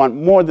 what I want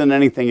more than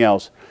anything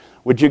else,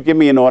 would you give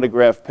me an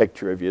autographed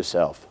picture of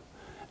yourself?"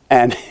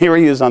 And here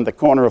he is on the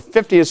corner of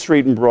 50th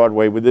Street and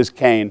Broadway with his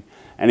cane.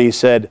 And he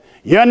said,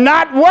 "You're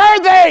not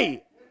worthy!"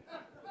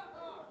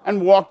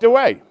 And walked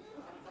away.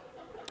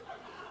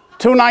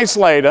 2 nights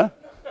later,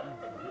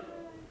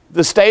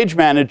 the stage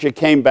manager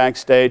came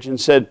backstage and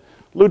said,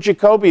 "Lou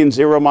Jacoby and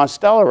Zero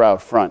Mostel are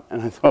out front."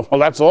 And I thought, well,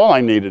 that's all I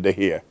needed to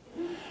hear.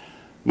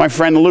 My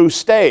friend Lou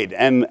stayed,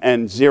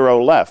 and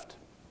Zero left.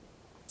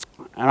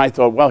 And I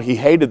thought, well, he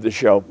hated the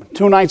show.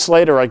 2 nights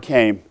later, I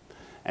came,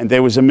 and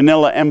there was a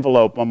manila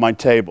envelope on my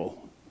table.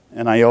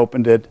 And I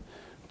opened it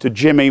to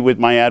Jimmy with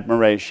my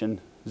admiration,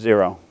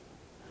 Zero,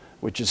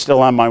 which is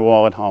still on my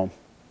wall at home.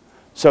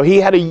 So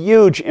he had a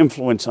huge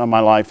influence on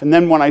my life. And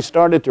then when I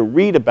started to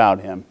read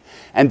about him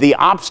and the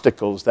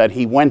obstacles that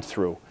he went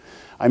through,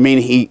 I mean,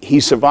 he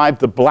survived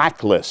the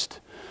blacklist,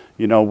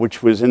 you know,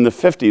 which was in the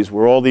 50s,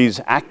 where all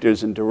these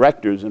actors and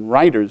directors and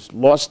writers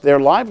lost their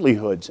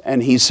livelihoods.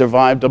 And he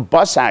survived a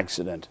bus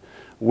accident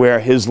where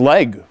his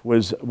leg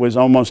was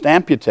almost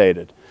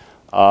amputated.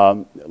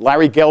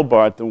 Larry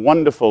Gelbart, the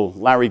wonderful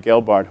Larry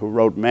Gelbart who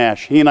wrote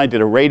MASH, he and I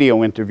did a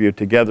radio interview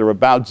together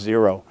about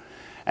Zero.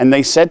 And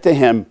they said to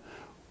him,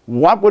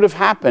 what would have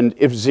happened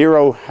if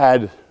Zero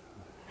had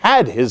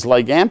his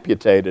leg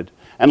amputated?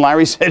 And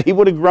Larry said he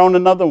would have grown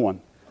another one.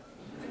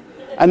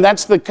 And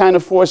that's the kind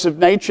of force of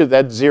nature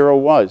that Zero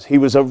was. He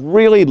was a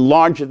really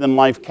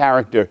larger-than-life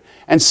character.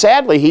 And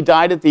sadly, he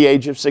died at the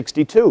age of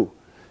 62.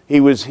 He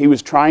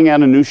was trying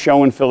out a new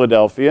show in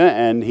Philadelphia,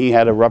 and he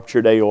had a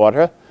ruptured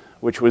aorta,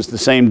 which was the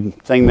same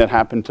thing that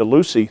happened to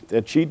Lucy,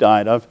 that she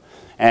died of.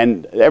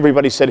 And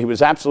everybody said he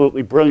was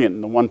absolutely brilliant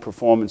in the one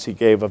performance he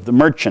gave of The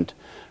Merchant,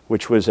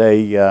 which was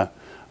a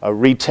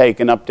retake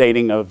and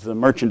updating of The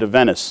Merchant of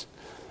Venice.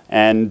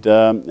 And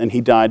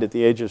he died at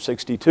the age of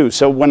 62.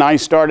 So when I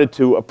started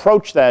to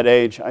approach that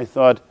age, I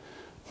thought,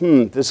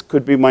 this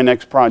could be my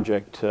next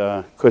project,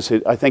 because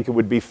I think it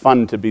would be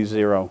fun to be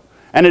Zero.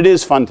 And it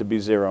is fun to be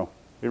Zero.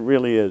 It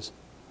really is.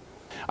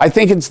 I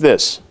think it's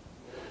this.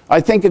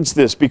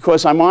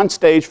 Because I'm on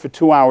stage for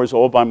 2 hours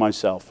all by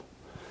myself.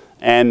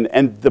 And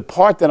the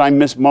part that I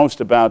miss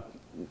most about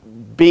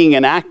being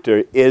an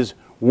actor is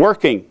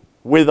working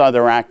with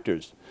other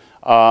actors.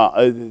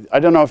 I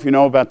don't know if you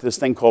know about this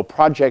thing called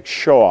Project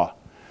Shaw.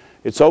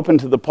 It's open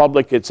to the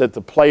public. It's at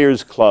the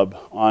Players Club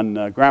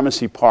on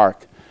Gramercy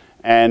Park.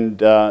 And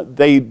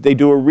they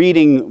do a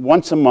reading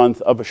once a month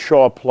of a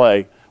Shaw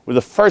play with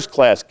a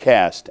first-class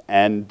cast.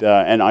 And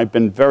I've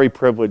been very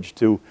privileged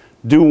to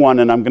do one,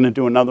 and I'm going to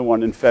do another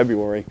one in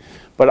February.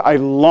 But I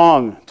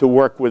long to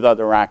work with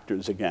other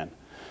actors again.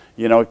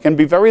 You know, it can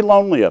be very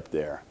lonely up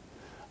there.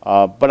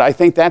 But I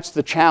think that's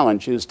the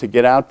challenge, is to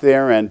get out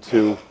there and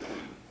to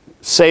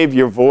save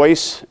your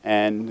voice.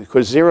 And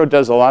because Zero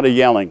does a lot of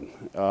yelling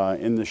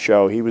in the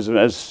show, he was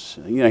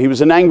he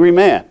was an angry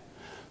man.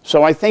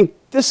 So I think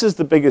this is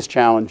the biggest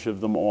challenge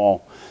of them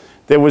all.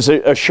 There was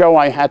a show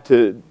I had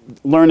to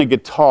learn a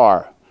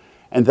guitar,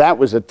 and that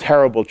was a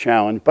terrible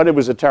challenge, but it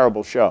was a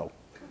terrible show.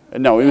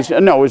 No, it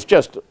was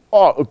just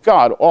a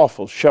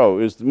god-awful show.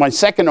 It was my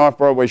second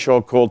Off-Broadway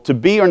show called To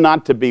Be or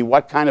Not to Be,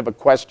 What Kind of a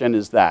Question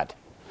Is That?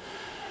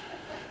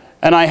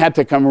 And I had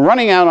to come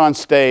running out on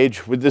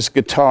stage with this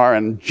guitar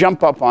and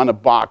jump up on a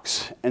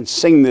box and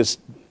sing this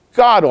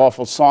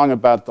god-awful song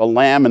about the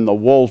lamb and the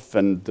wolf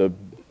and the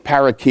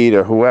parakeet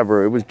or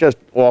whoever. It was just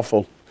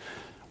awful.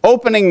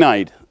 Opening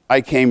night,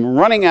 I came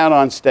running out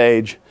on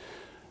stage,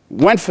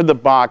 went for the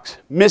box,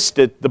 missed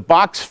it, the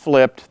box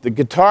flipped, the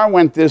guitar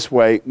went this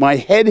way, my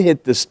head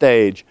hit the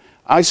stage.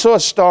 I saw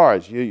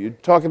stars. You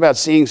talk about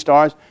seeing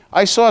stars.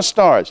 I saw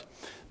stars.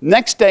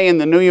 Next day in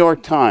the New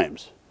York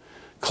Times,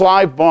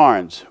 Clive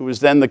Barnes, who was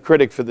then the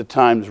critic for the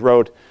Times,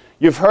 wrote,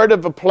 "You've heard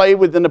of a play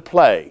within a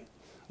play.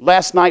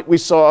 Last night we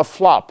saw a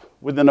flop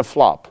within a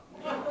flop."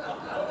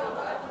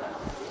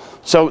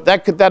 So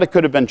that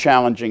could have been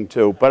challenging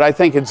too, but I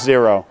think it's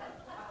Zero.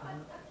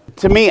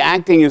 To me,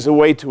 acting is a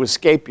way to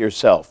escape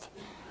yourself.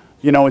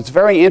 You know, it's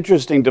very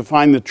interesting to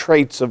find the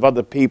traits of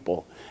other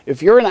people.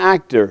 If you're an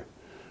actor,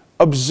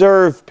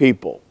 observe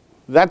people.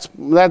 That's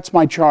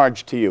my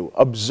charge to you.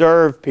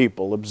 Observe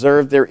people.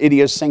 Observe their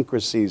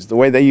idiosyncrasies, the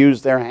way they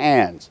use their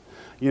hands.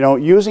 You know,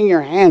 using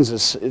your hands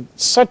is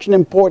such an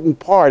important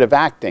part of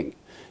acting.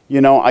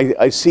 You know,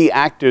 I see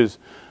actors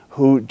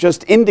who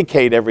just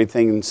indicate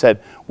everything and said,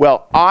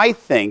 well, I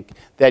think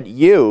that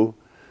you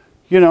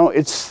know,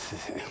 it's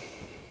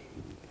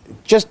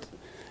just,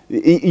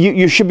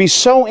 you should be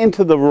so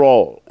into the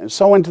role and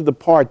so into the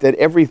part that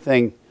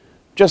everything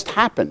just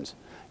happens.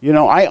 You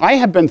know, I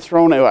have been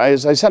thrown,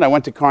 as I said, I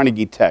went to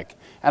Carnegie Tech.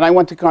 And I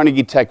went to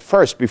Carnegie Tech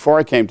first before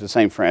I came to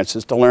St.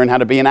 Francis to learn how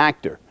to be an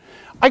actor.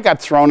 I got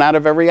thrown out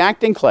of every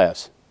acting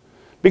class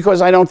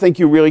because I don't think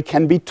you really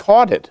can be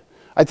taught it.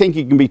 I think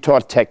you can be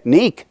taught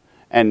technique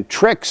and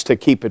tricks to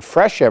keep it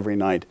fresh every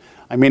night.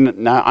 I mean,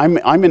 now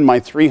I'm in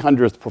my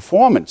 300th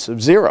performance of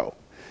Zero.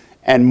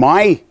 And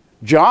my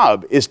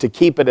job is to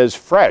keep it as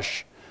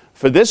fresh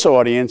for this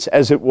audience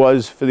as it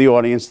was for the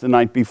audience the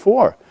night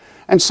before.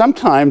 And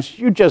sometimes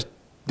you just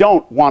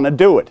don't want to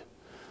do it.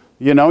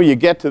 You know, you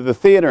get to the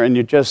theater and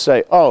you just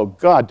say, oh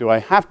God, do I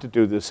have to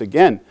do this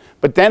again?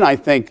 But then I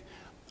think,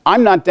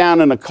 I'm not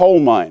down in a coal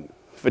mine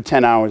for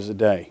 10 hours a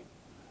day.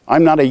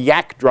 I'm not a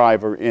yak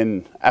driver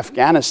in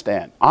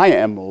Afghanistan. I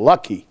am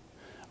lucky.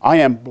 I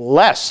am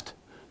blessed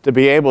to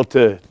be able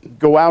to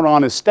go out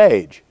on a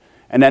stage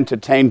and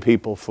entertain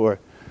people for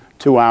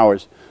 2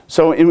 hours.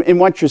 So in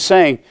what you're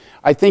saying,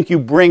 I think you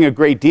bring a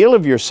great deal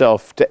of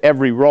yourself to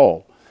every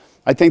role.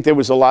 I think there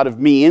was a lot of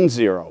me in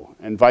Zero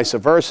and vice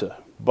versa,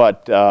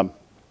 but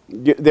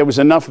there was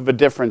enough of a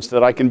difference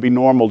that I can be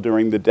normal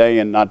during the day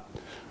and not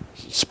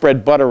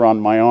spread butter on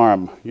my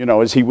arm, you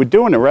know, as he would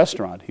do in a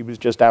restaurant. He was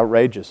just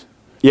outrageous.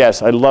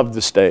 Yes, I love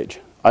the stage.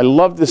 I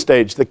love the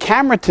stage. The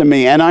camera to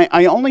me, and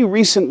I only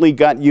recently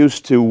got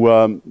used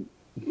to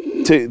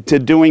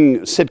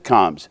doing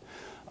sitcoms.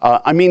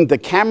 I mean, the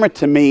camera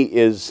to me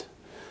is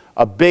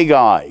a big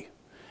eye,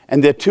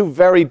 and they're two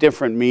very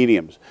different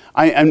mediums.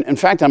 In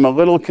fact, I'm a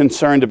little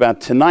concerned about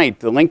tonight.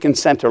 The Lincoln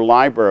Center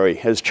Library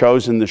has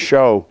chosen the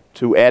show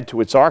to add to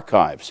its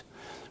archives.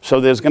 So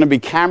there's going to be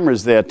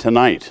cameras there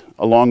tonight,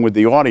 along with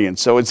the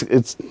audience. So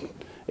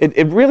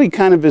it really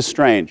kind of is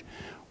strange.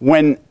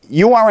 When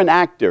you are an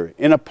actor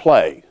in a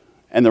play,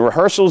 and the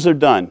rehearsals are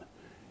done,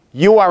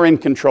 you are in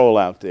control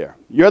out there.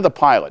 You're the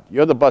pilot.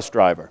 You're the bus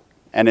driver.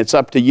 And it's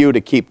up to you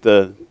to keep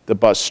the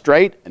bus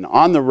straight and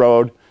on the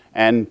road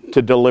and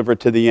to deliver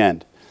to the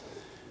end.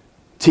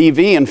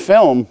 TV and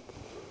film,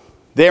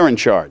 they're in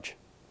charge.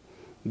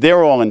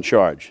 They're all in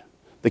charge.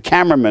 The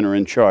cameramen are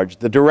in charge.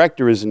 The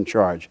director is in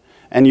charge.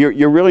 And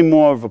you're really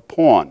more of a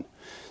pawn.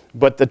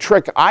 But the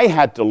trick I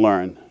had to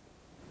learn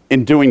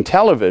in doing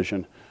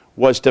television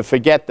was to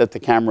forget that the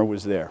camera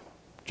was there.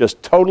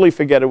 Just totally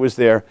forget it was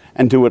there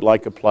and do it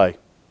like a play.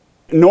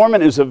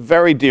 Norman is a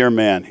very dear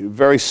man, a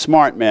very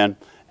smart man,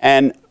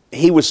 and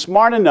he was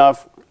smart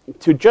enough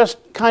to just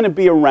kind of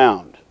be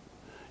around.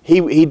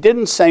 He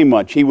didn't say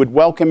much. He would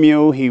welcome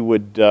you. He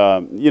would,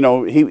 you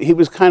know, he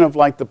was kind of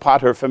like the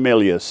pater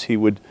familias. He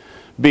would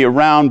be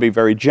around, be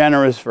very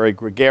generous, very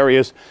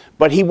gregarious,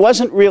 but he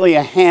wasn't really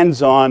a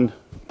hands-on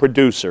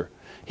producer.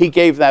 He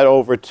gave that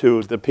over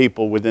to the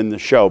people within the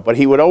show, but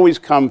he would always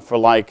come for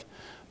like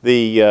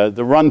the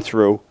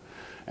run-through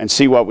and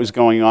see what was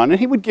going on, and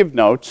he would give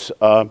notes.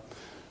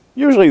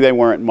 Usually they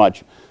weren't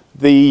much.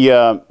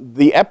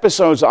 The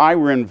episodes I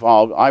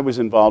was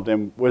involved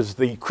in was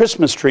the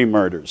Christmas tree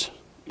murders.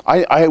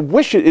 I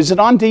wish is it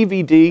on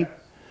DVD?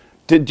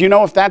 Do you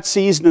know if that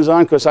season is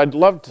on? Because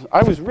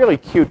I was really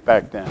cute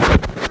back then.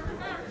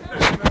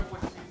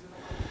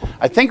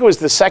 I think it was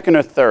the second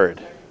or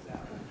third.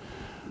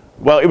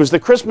 Well, it was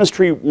the Christmas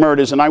Tree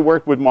Murders, and I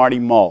worked with Marty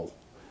Mull,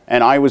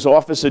 and I was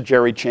Officer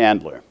Jerry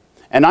Chandler.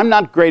 And I'm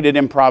not great at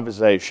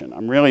improvisation.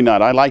 I'm really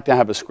not. I like to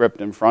have a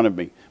script in front of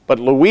me. But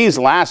Louise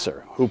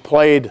Lasser, who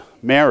played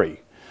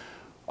Mary,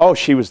 oh,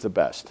 she was the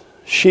best.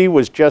 She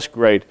was just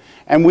great.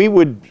 And we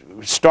would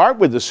start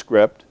with the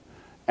script,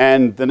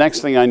 and the next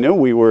thing I knew,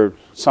 we were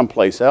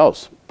someplace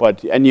else.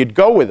 And you'd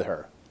go with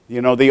her.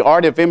 You know, the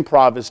art of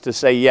improv is to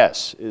say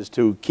yes, is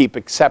to keep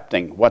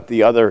accepting what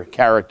the other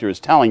character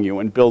is telling you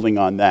and building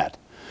on that.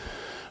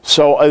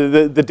 So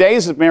the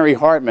days of Mary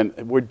Hartman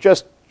were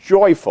just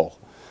joyful.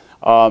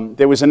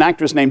 There was an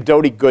actress named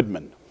Dodie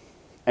Goodman,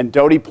 and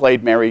Dodie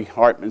played Mary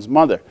Hartman's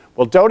mother.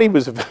 Well, Dodie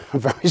was a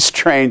very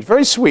strange,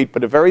 very sweet,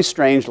 but a very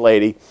strange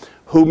lady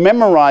who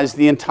memorized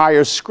the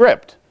entire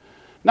script.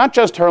 Not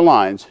just her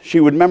lines, she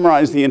would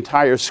memorize the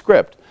entire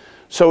script.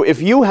 So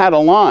if you had a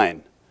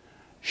line,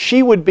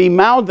 she would be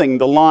mouthing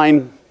the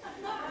line.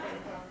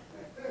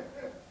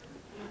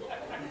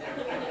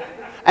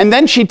 And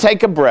then she'd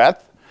take a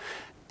breath,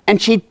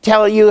 and she'd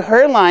tell you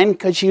her line,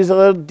 because she was a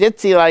little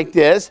ditzy like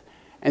this,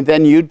 and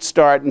then you'd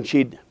start, and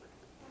she'd...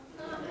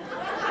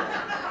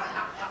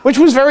 Which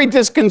was very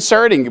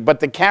disconcerting, but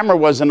the camera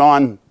wasn't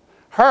on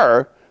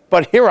her,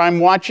 but here I'm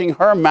watching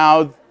her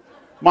mouth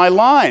my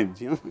lines.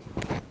 You know?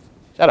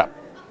 Shut up.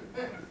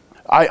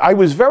 I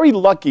was very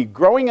lucky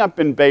growing up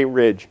in Bay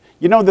Ridge.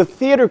 You know, the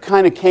theater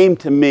kind of came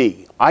to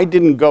me. I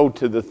didn't go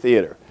to the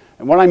theater.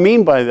 And what I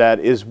mean by that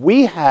is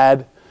we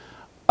had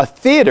a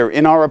theater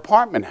in our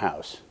apartment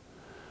house.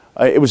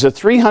 It was a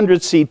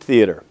 300-seat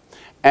theater.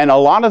 And a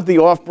lot of the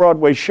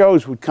off-Broadway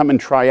shows would come and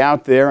try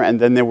out there, and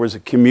then there was a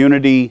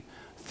community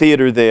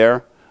theater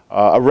there,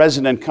 a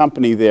resident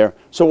company there.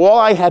 So all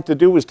I had to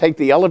do was take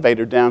the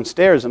elevator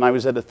downstairs, and I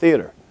was at a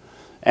theater.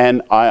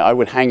 And I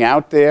would hang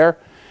out there.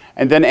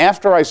 And then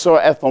after I saw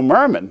Ethel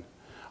Merman,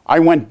 I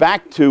went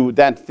back to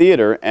that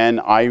theater, and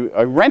I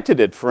rented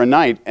it for a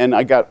night, and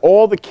I got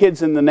all the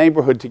kids in the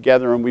neighborhood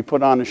together, and we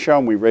put on a show,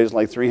 and we raised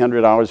like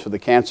 $300 for the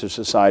Cancer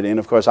Society, and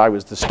of course I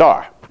was the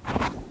star.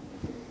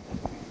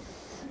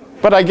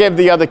 But I gave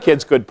the other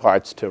kids good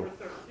parts too.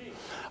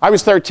 I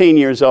was 13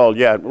 years old,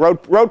 yeah.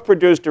 Wrote,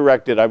 produced,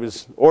 directed. I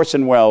was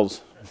Orson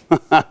Welles.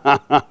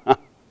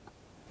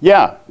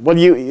 Yeah, well,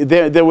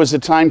 there was a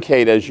time,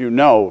 Kate, as you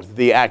know,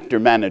 the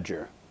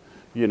actor-manager.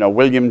 You know,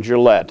 William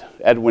Gillette,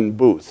 Edwin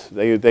Booth.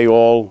 They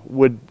all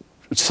would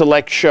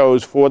select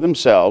shows for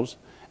themselves,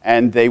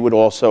 and they would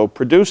also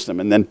produce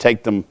them and then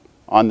take them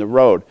on the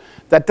road.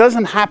 That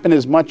doesn't happen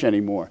as much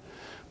anymore.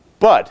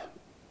 But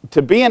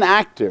to be an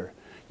actor,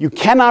 you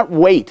cannot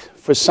wait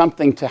for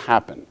something to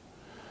happen.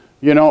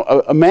 You know,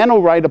 a man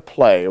will write a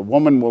play, a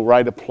woman will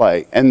write a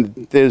play, and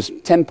there's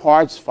 10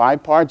 parts,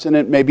 5 parts in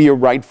it. Maybe you're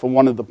right for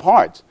one of the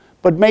parts,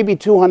 but maybe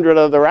 200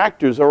 other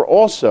actors are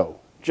also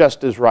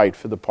just as right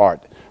for the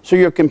part. So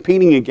you're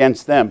competing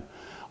against them.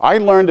 I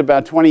learned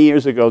about 20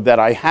 years ago that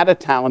I had a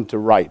talent to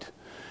write,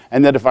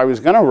 and that if I was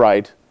going to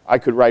write, I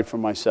could write for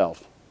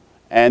myself.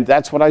 And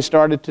that's what I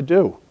started to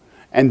do.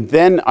 And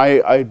then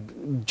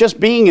just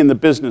being in the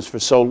business for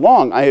so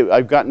long,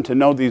 I've gotten to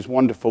know these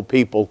wonderful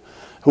people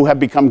who have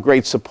become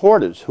great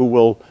supporters, who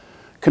will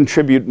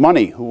contribute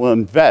money, who will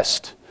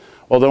invest.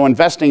 Although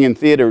investing in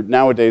theater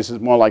nowadays is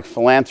more like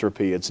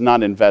philanthropy. It's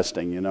not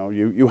investing, you know.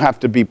 You have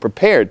to be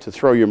prepared to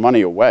throw your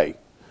money away.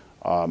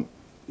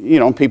 You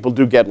know, people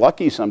do get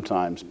lucky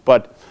sometimes.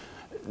 But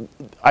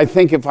I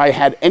think if I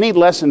had any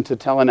lesson to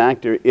tell an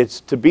actor, it's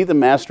to be the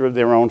master of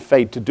their own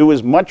fate, to do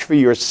as much for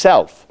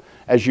yourself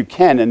as you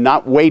can and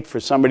not wait for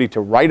somebody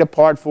to write a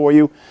part for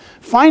you.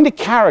 Find a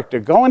character,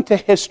 go into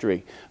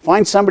history,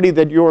 find somebody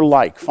that you're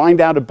like,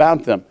 find out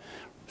about them.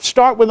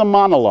 Start with a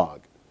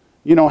monologue.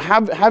 You know,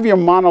 have your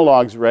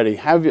monologues ready,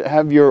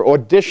 have your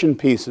audition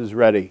pieces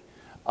ready,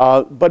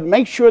 but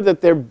make sure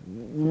that they're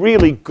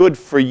really good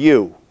for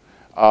you.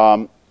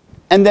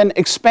 And then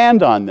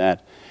expand on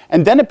that.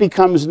 And then it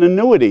becomes an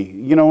annuity.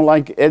 You know,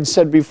 like Ed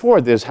said before,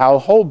 there's Hal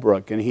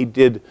Holbrook, and he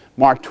did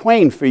Mark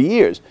Twain for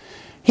years.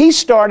 He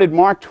started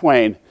Mark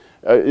Twain.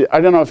 I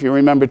don't know if you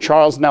remember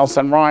Charles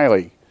Nelson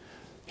Riley.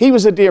 He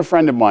was a dear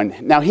friend of mine.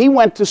 Now, he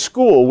went to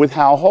school with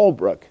Hal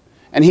Holbrook,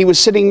 and he was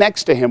sitting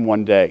next to him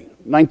one day,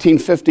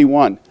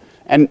 1951,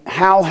 and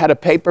Hal had a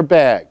paper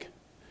bag.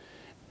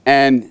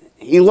 And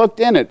he looked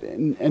in it,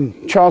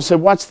 and Charles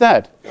said, "What's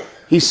that?"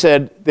 He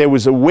said, "There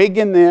was a wig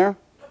in there.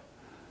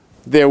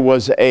 There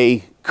was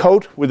a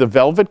coat with a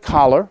velvet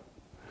collar.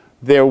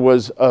 There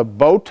was a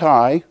bow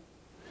tie.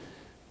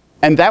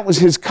 And that was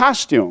his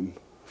costume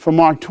for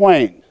Mark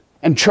Twain."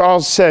 And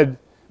Charles said,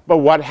 "But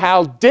what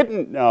Hal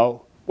didn't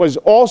know was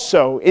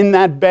also in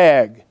that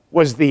bag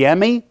was the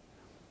Emmy,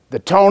 the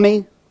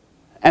Tony,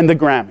 and the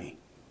Grammy."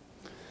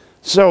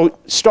 So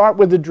start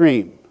with a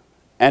dream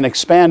and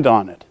expand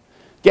on it.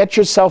 Get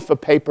yourself a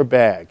paper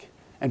bag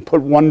and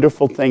put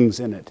wonderful things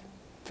in it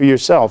for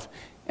yourself.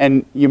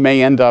 And you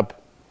may end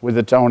up with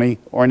a Tony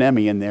or an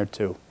Emmy in there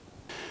too.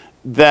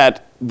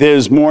 That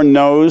there's more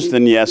no's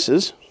than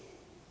yeses,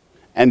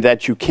 and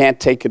that you can't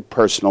take it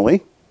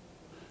personally,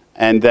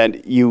 and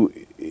that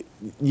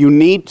you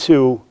need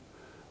to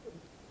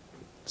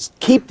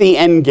keep the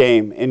end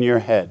game in your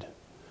head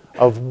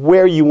of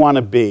where you want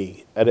to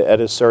be at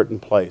a certain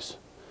place.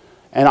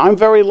 And I'm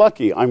very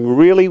lucky. I'm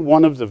really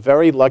one of the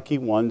very lucky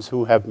ones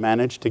who have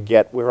managed to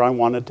get where I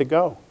wanted to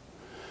go.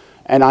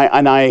 And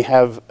I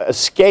have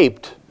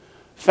escaped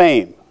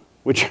fame,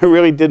 which I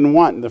really didn't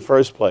want in the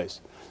first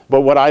place.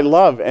 But what I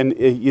love, and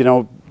you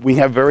know, we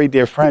have very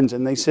dear friends,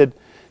 and they said,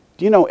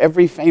 do you know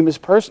every famous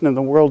person in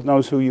the world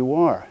knows who you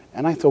are?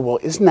 And I thought, well,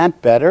 isn't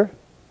that better?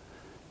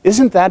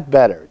 Isn't that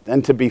better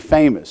than to be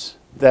famous,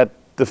 that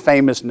the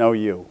famous know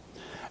you?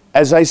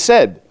 As I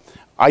said,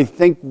 I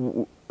think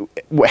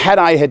had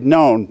I had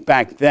known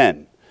back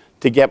then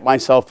to get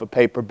myself a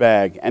paper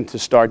bag and to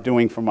start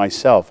doing for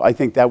myself, I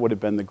think that would have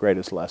been the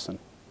greatest lesson.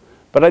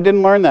 But I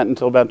didn't learn that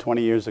until about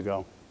 20 years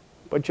ago.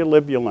 But you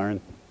live, you learn.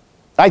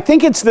 I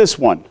think it's this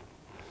one.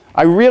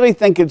 I really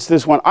think it's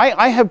this one.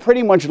 I have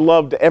pretty much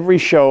loved every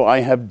show I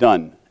have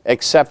done,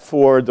 except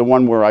for the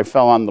one where I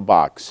fell on the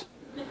box.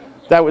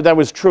 That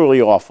was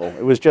truly awful.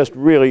 It was just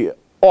really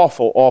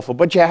awful, awful.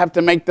 But you have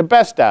to make the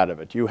best out of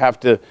it. You have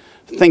to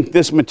think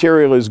this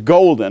material is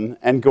golden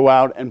and go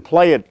out and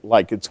play it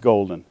like it's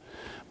golden.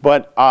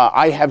 But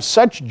I have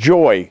such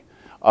joy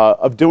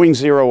of doing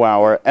Zero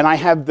Hour, and I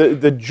have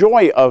the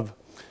joy of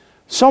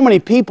so many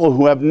people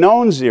who have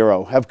known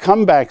Zero have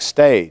come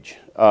backstage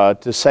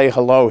to say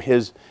hello.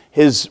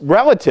 His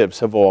relatives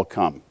have all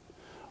come,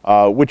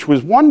 which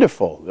was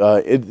wonderful.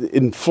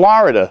 In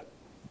Florida,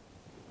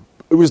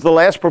 it was the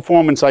last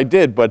performance I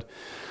did, but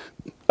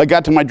I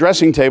got to my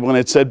dressing table and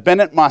it said,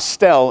 Bennett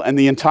Mostel and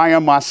the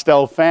entire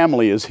Mostel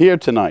family is here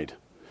tonight.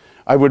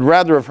 I would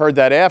rather have heard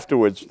that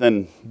afterwards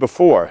than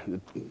before.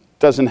 It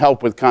doesn't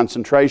help with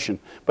concentration.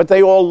 But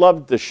they all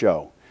loved the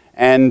show.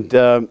 And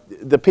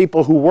the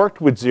people who worked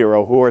with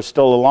Zero, who are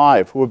still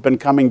alive, who have been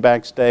coming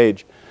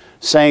backstage,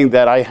 saying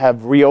that I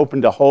have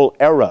reopened a whole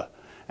era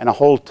and a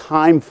whole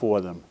time for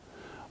them.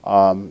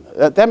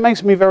 That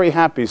makes me very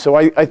happy. So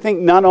I think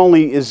not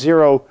only is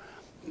Zero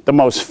the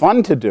most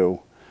fun to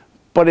do,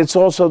 but it's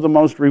also the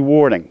most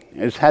rewarding.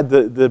 It's had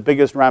the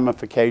biggest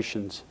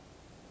ramifications.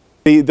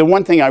 The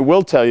one thing I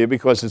will tell you,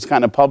 because it's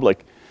kind of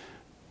public,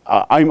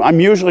 I'm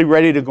usually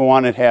ready to go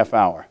on at half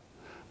hour.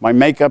 My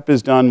makeup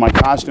is done, my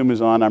costume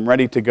is on, I'm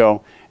ready to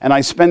go. And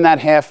I spend that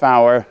half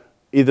hour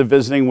either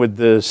visiting with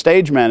the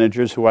stage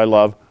managers who I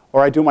love,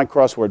 or I do my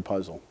crossword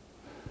puzzle.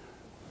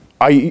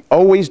 I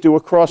always do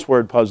a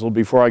crossword puzzle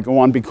before I go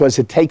on because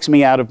it takes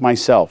me out of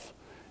myself.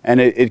 And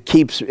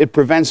it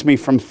prevents me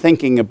from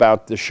thinking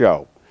about the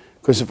show.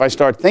 Because if I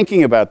start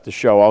thinking about the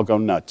show, I'll go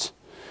nuts.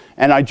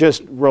 And I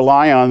just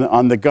rely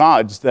on the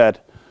gods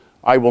that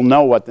I will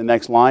know what the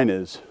next line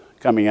is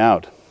coming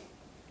out.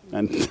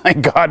 And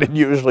thank God it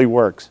usually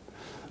works.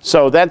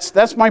 So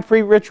that's my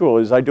pre-ritual,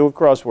 is I do a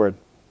crossword.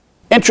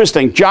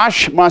 Interesting,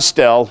 Josh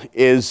Mostel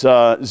is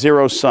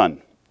Zero's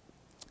son.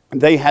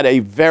 They had a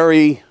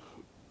very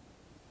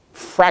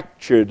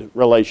fractured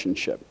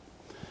relationship.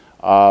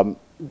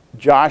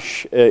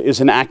 Josh is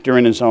an actor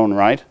in his own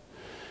right.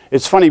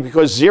 It's funny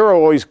because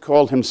Zero always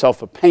called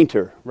himself a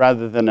painter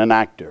rather than an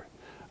actor.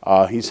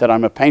 He said,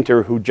 I'm a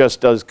painter who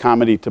just does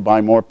comedy to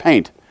buy more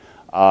paint.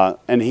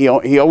 And he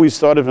always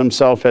thought of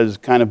himself as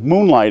kind of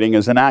moonlighting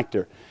as an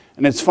actor.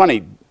 And it's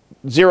funny,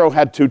 Zero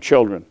had two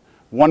children.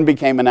 One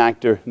became an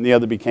actor and the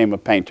other became a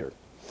painter.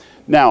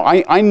 Now,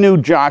 I knew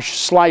Josh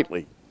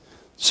slightly.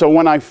 So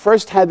when I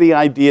first had the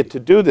idea to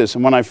do this,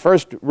 and when I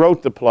first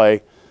wrote the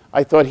play,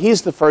 I thought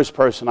he's the first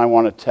person I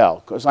want to tell.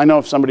 Because I know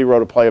if somebody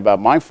wrote a play about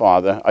my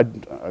father, I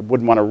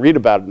wouldn't want to read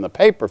about it in the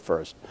paper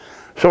first.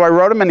 So I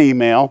wrote him an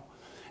email,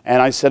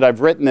 and I said,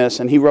 I've written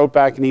this. And he wrote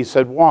back and he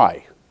said,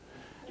 why?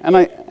 And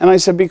I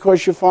said,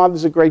 because your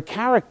father's a great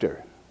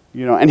character.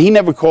 You know, and he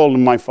never called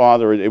him my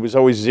father. It was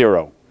always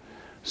Zero.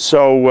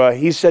 So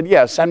he said,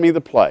 yeah, send me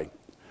the play.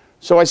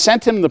 So I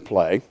sent him the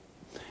play,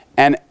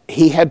 and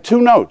he had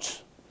two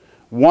notes.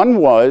 One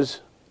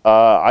was,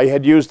 I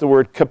had used the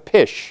word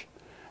capiche.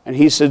 And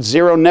he said,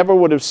 Zero never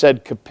would have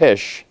said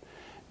capiche.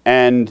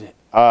 And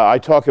I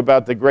talk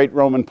about the great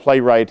Roman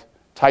playwright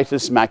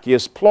Titus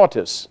Maccius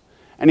Plautus.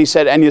 And he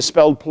said, and you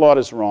spelled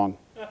Plautus wrong.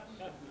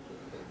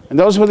 And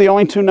those were the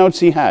only two notes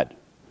he had.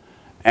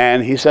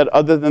 And he said,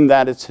 other than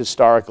that, it's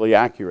historically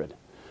accurate.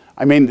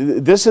 I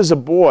mean, this is a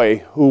boy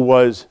who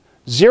was,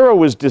 Zero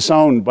was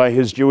disowned by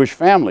his Jewish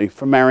family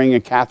for marrying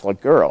a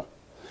Catholic girl.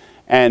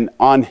 And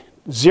on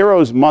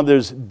Zero's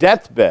mother's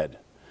deathbed,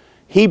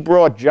 he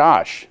brought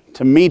Josh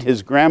to meet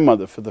his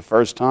grandmother for the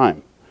first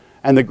time.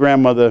 And the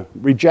grandmother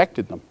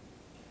rejected them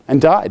and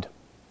died.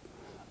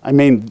 I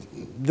mean,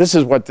 this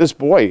is what this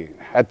boy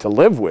had to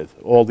live with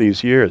all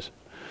these years.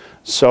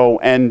 So,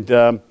 and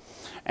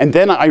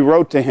then I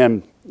wrote to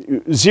him,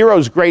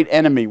 Zero's great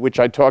enemy, which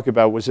I talk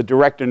about, was a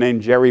director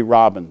named Jerome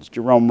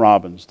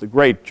Robbins, the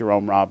great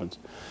Jerome Robbins.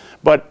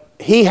 But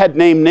he had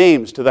named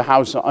names to the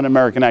House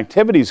Un-American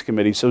Activities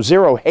Committee, so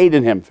Zero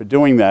hated him for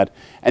doing that.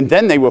 And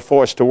then they were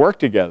forced to work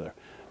together,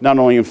 not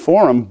only in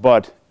Forum,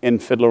 but in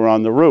Fiddler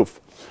on the Roof.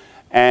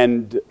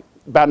 And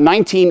about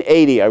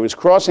 1980, I was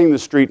crossing the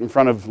street in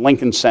front of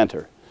Lincoln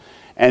Center.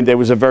 And there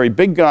was a very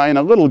big guy and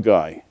a little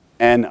guy.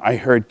 And I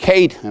heard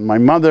Kate and my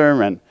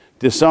mother and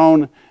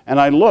Disown, and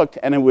I looked,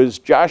 and it was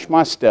Josh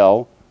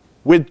Mostel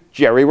with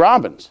Jerry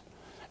Robbins.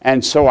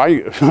 And so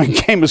I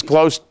came as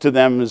close to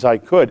them as I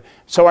could.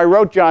 So I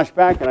wrote Josh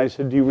back, and I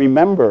said, do you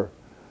remember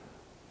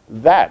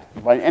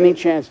that by any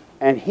chance?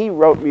 And he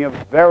wrote me a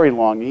very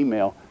long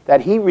email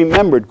that he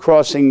remembered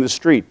crossing the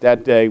street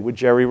that day with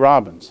Jerry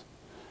Robbins.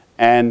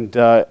 And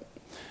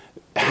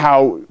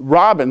how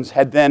Robbins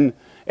had then,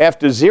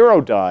 after Zero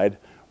died,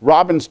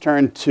 Robbins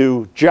turned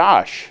to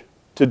Josh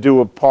to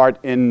do a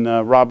part in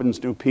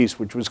Robbins' new piece,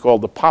 which was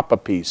called the Papa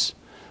piece,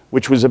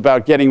 which was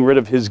about getting rid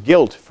of his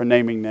guilt for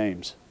naming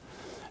names.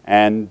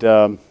 And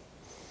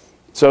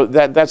so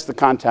that's the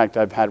contact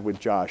I've had with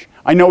Josh.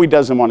 I know he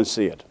doesn't want to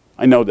see it.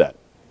 I know that.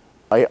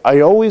 I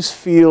always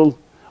feel,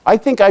 I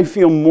think I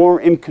feel more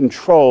in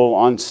control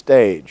on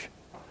stage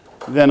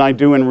than I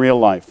do in real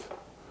life.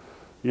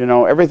 You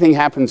know, everything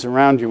happens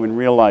around you in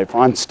real life.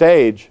 On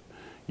stage,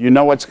 you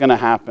know what's going to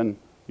happen.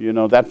 You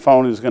know, that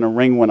phone is going to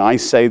ring when I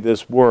say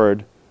this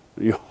word.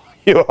 You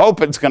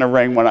hope it's going to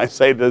ring when I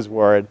say this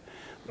word.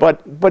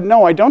 But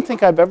no, I don't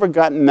think I've ever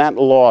gotten that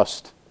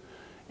lost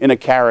in a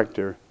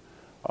character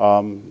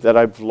that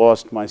I've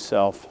lost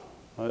myself.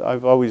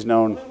 I've always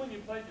known. Only when you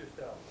played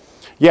yourself.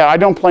 Yeah, I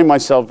don't play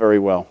myself very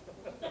well.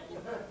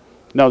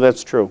 No,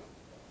 that's true.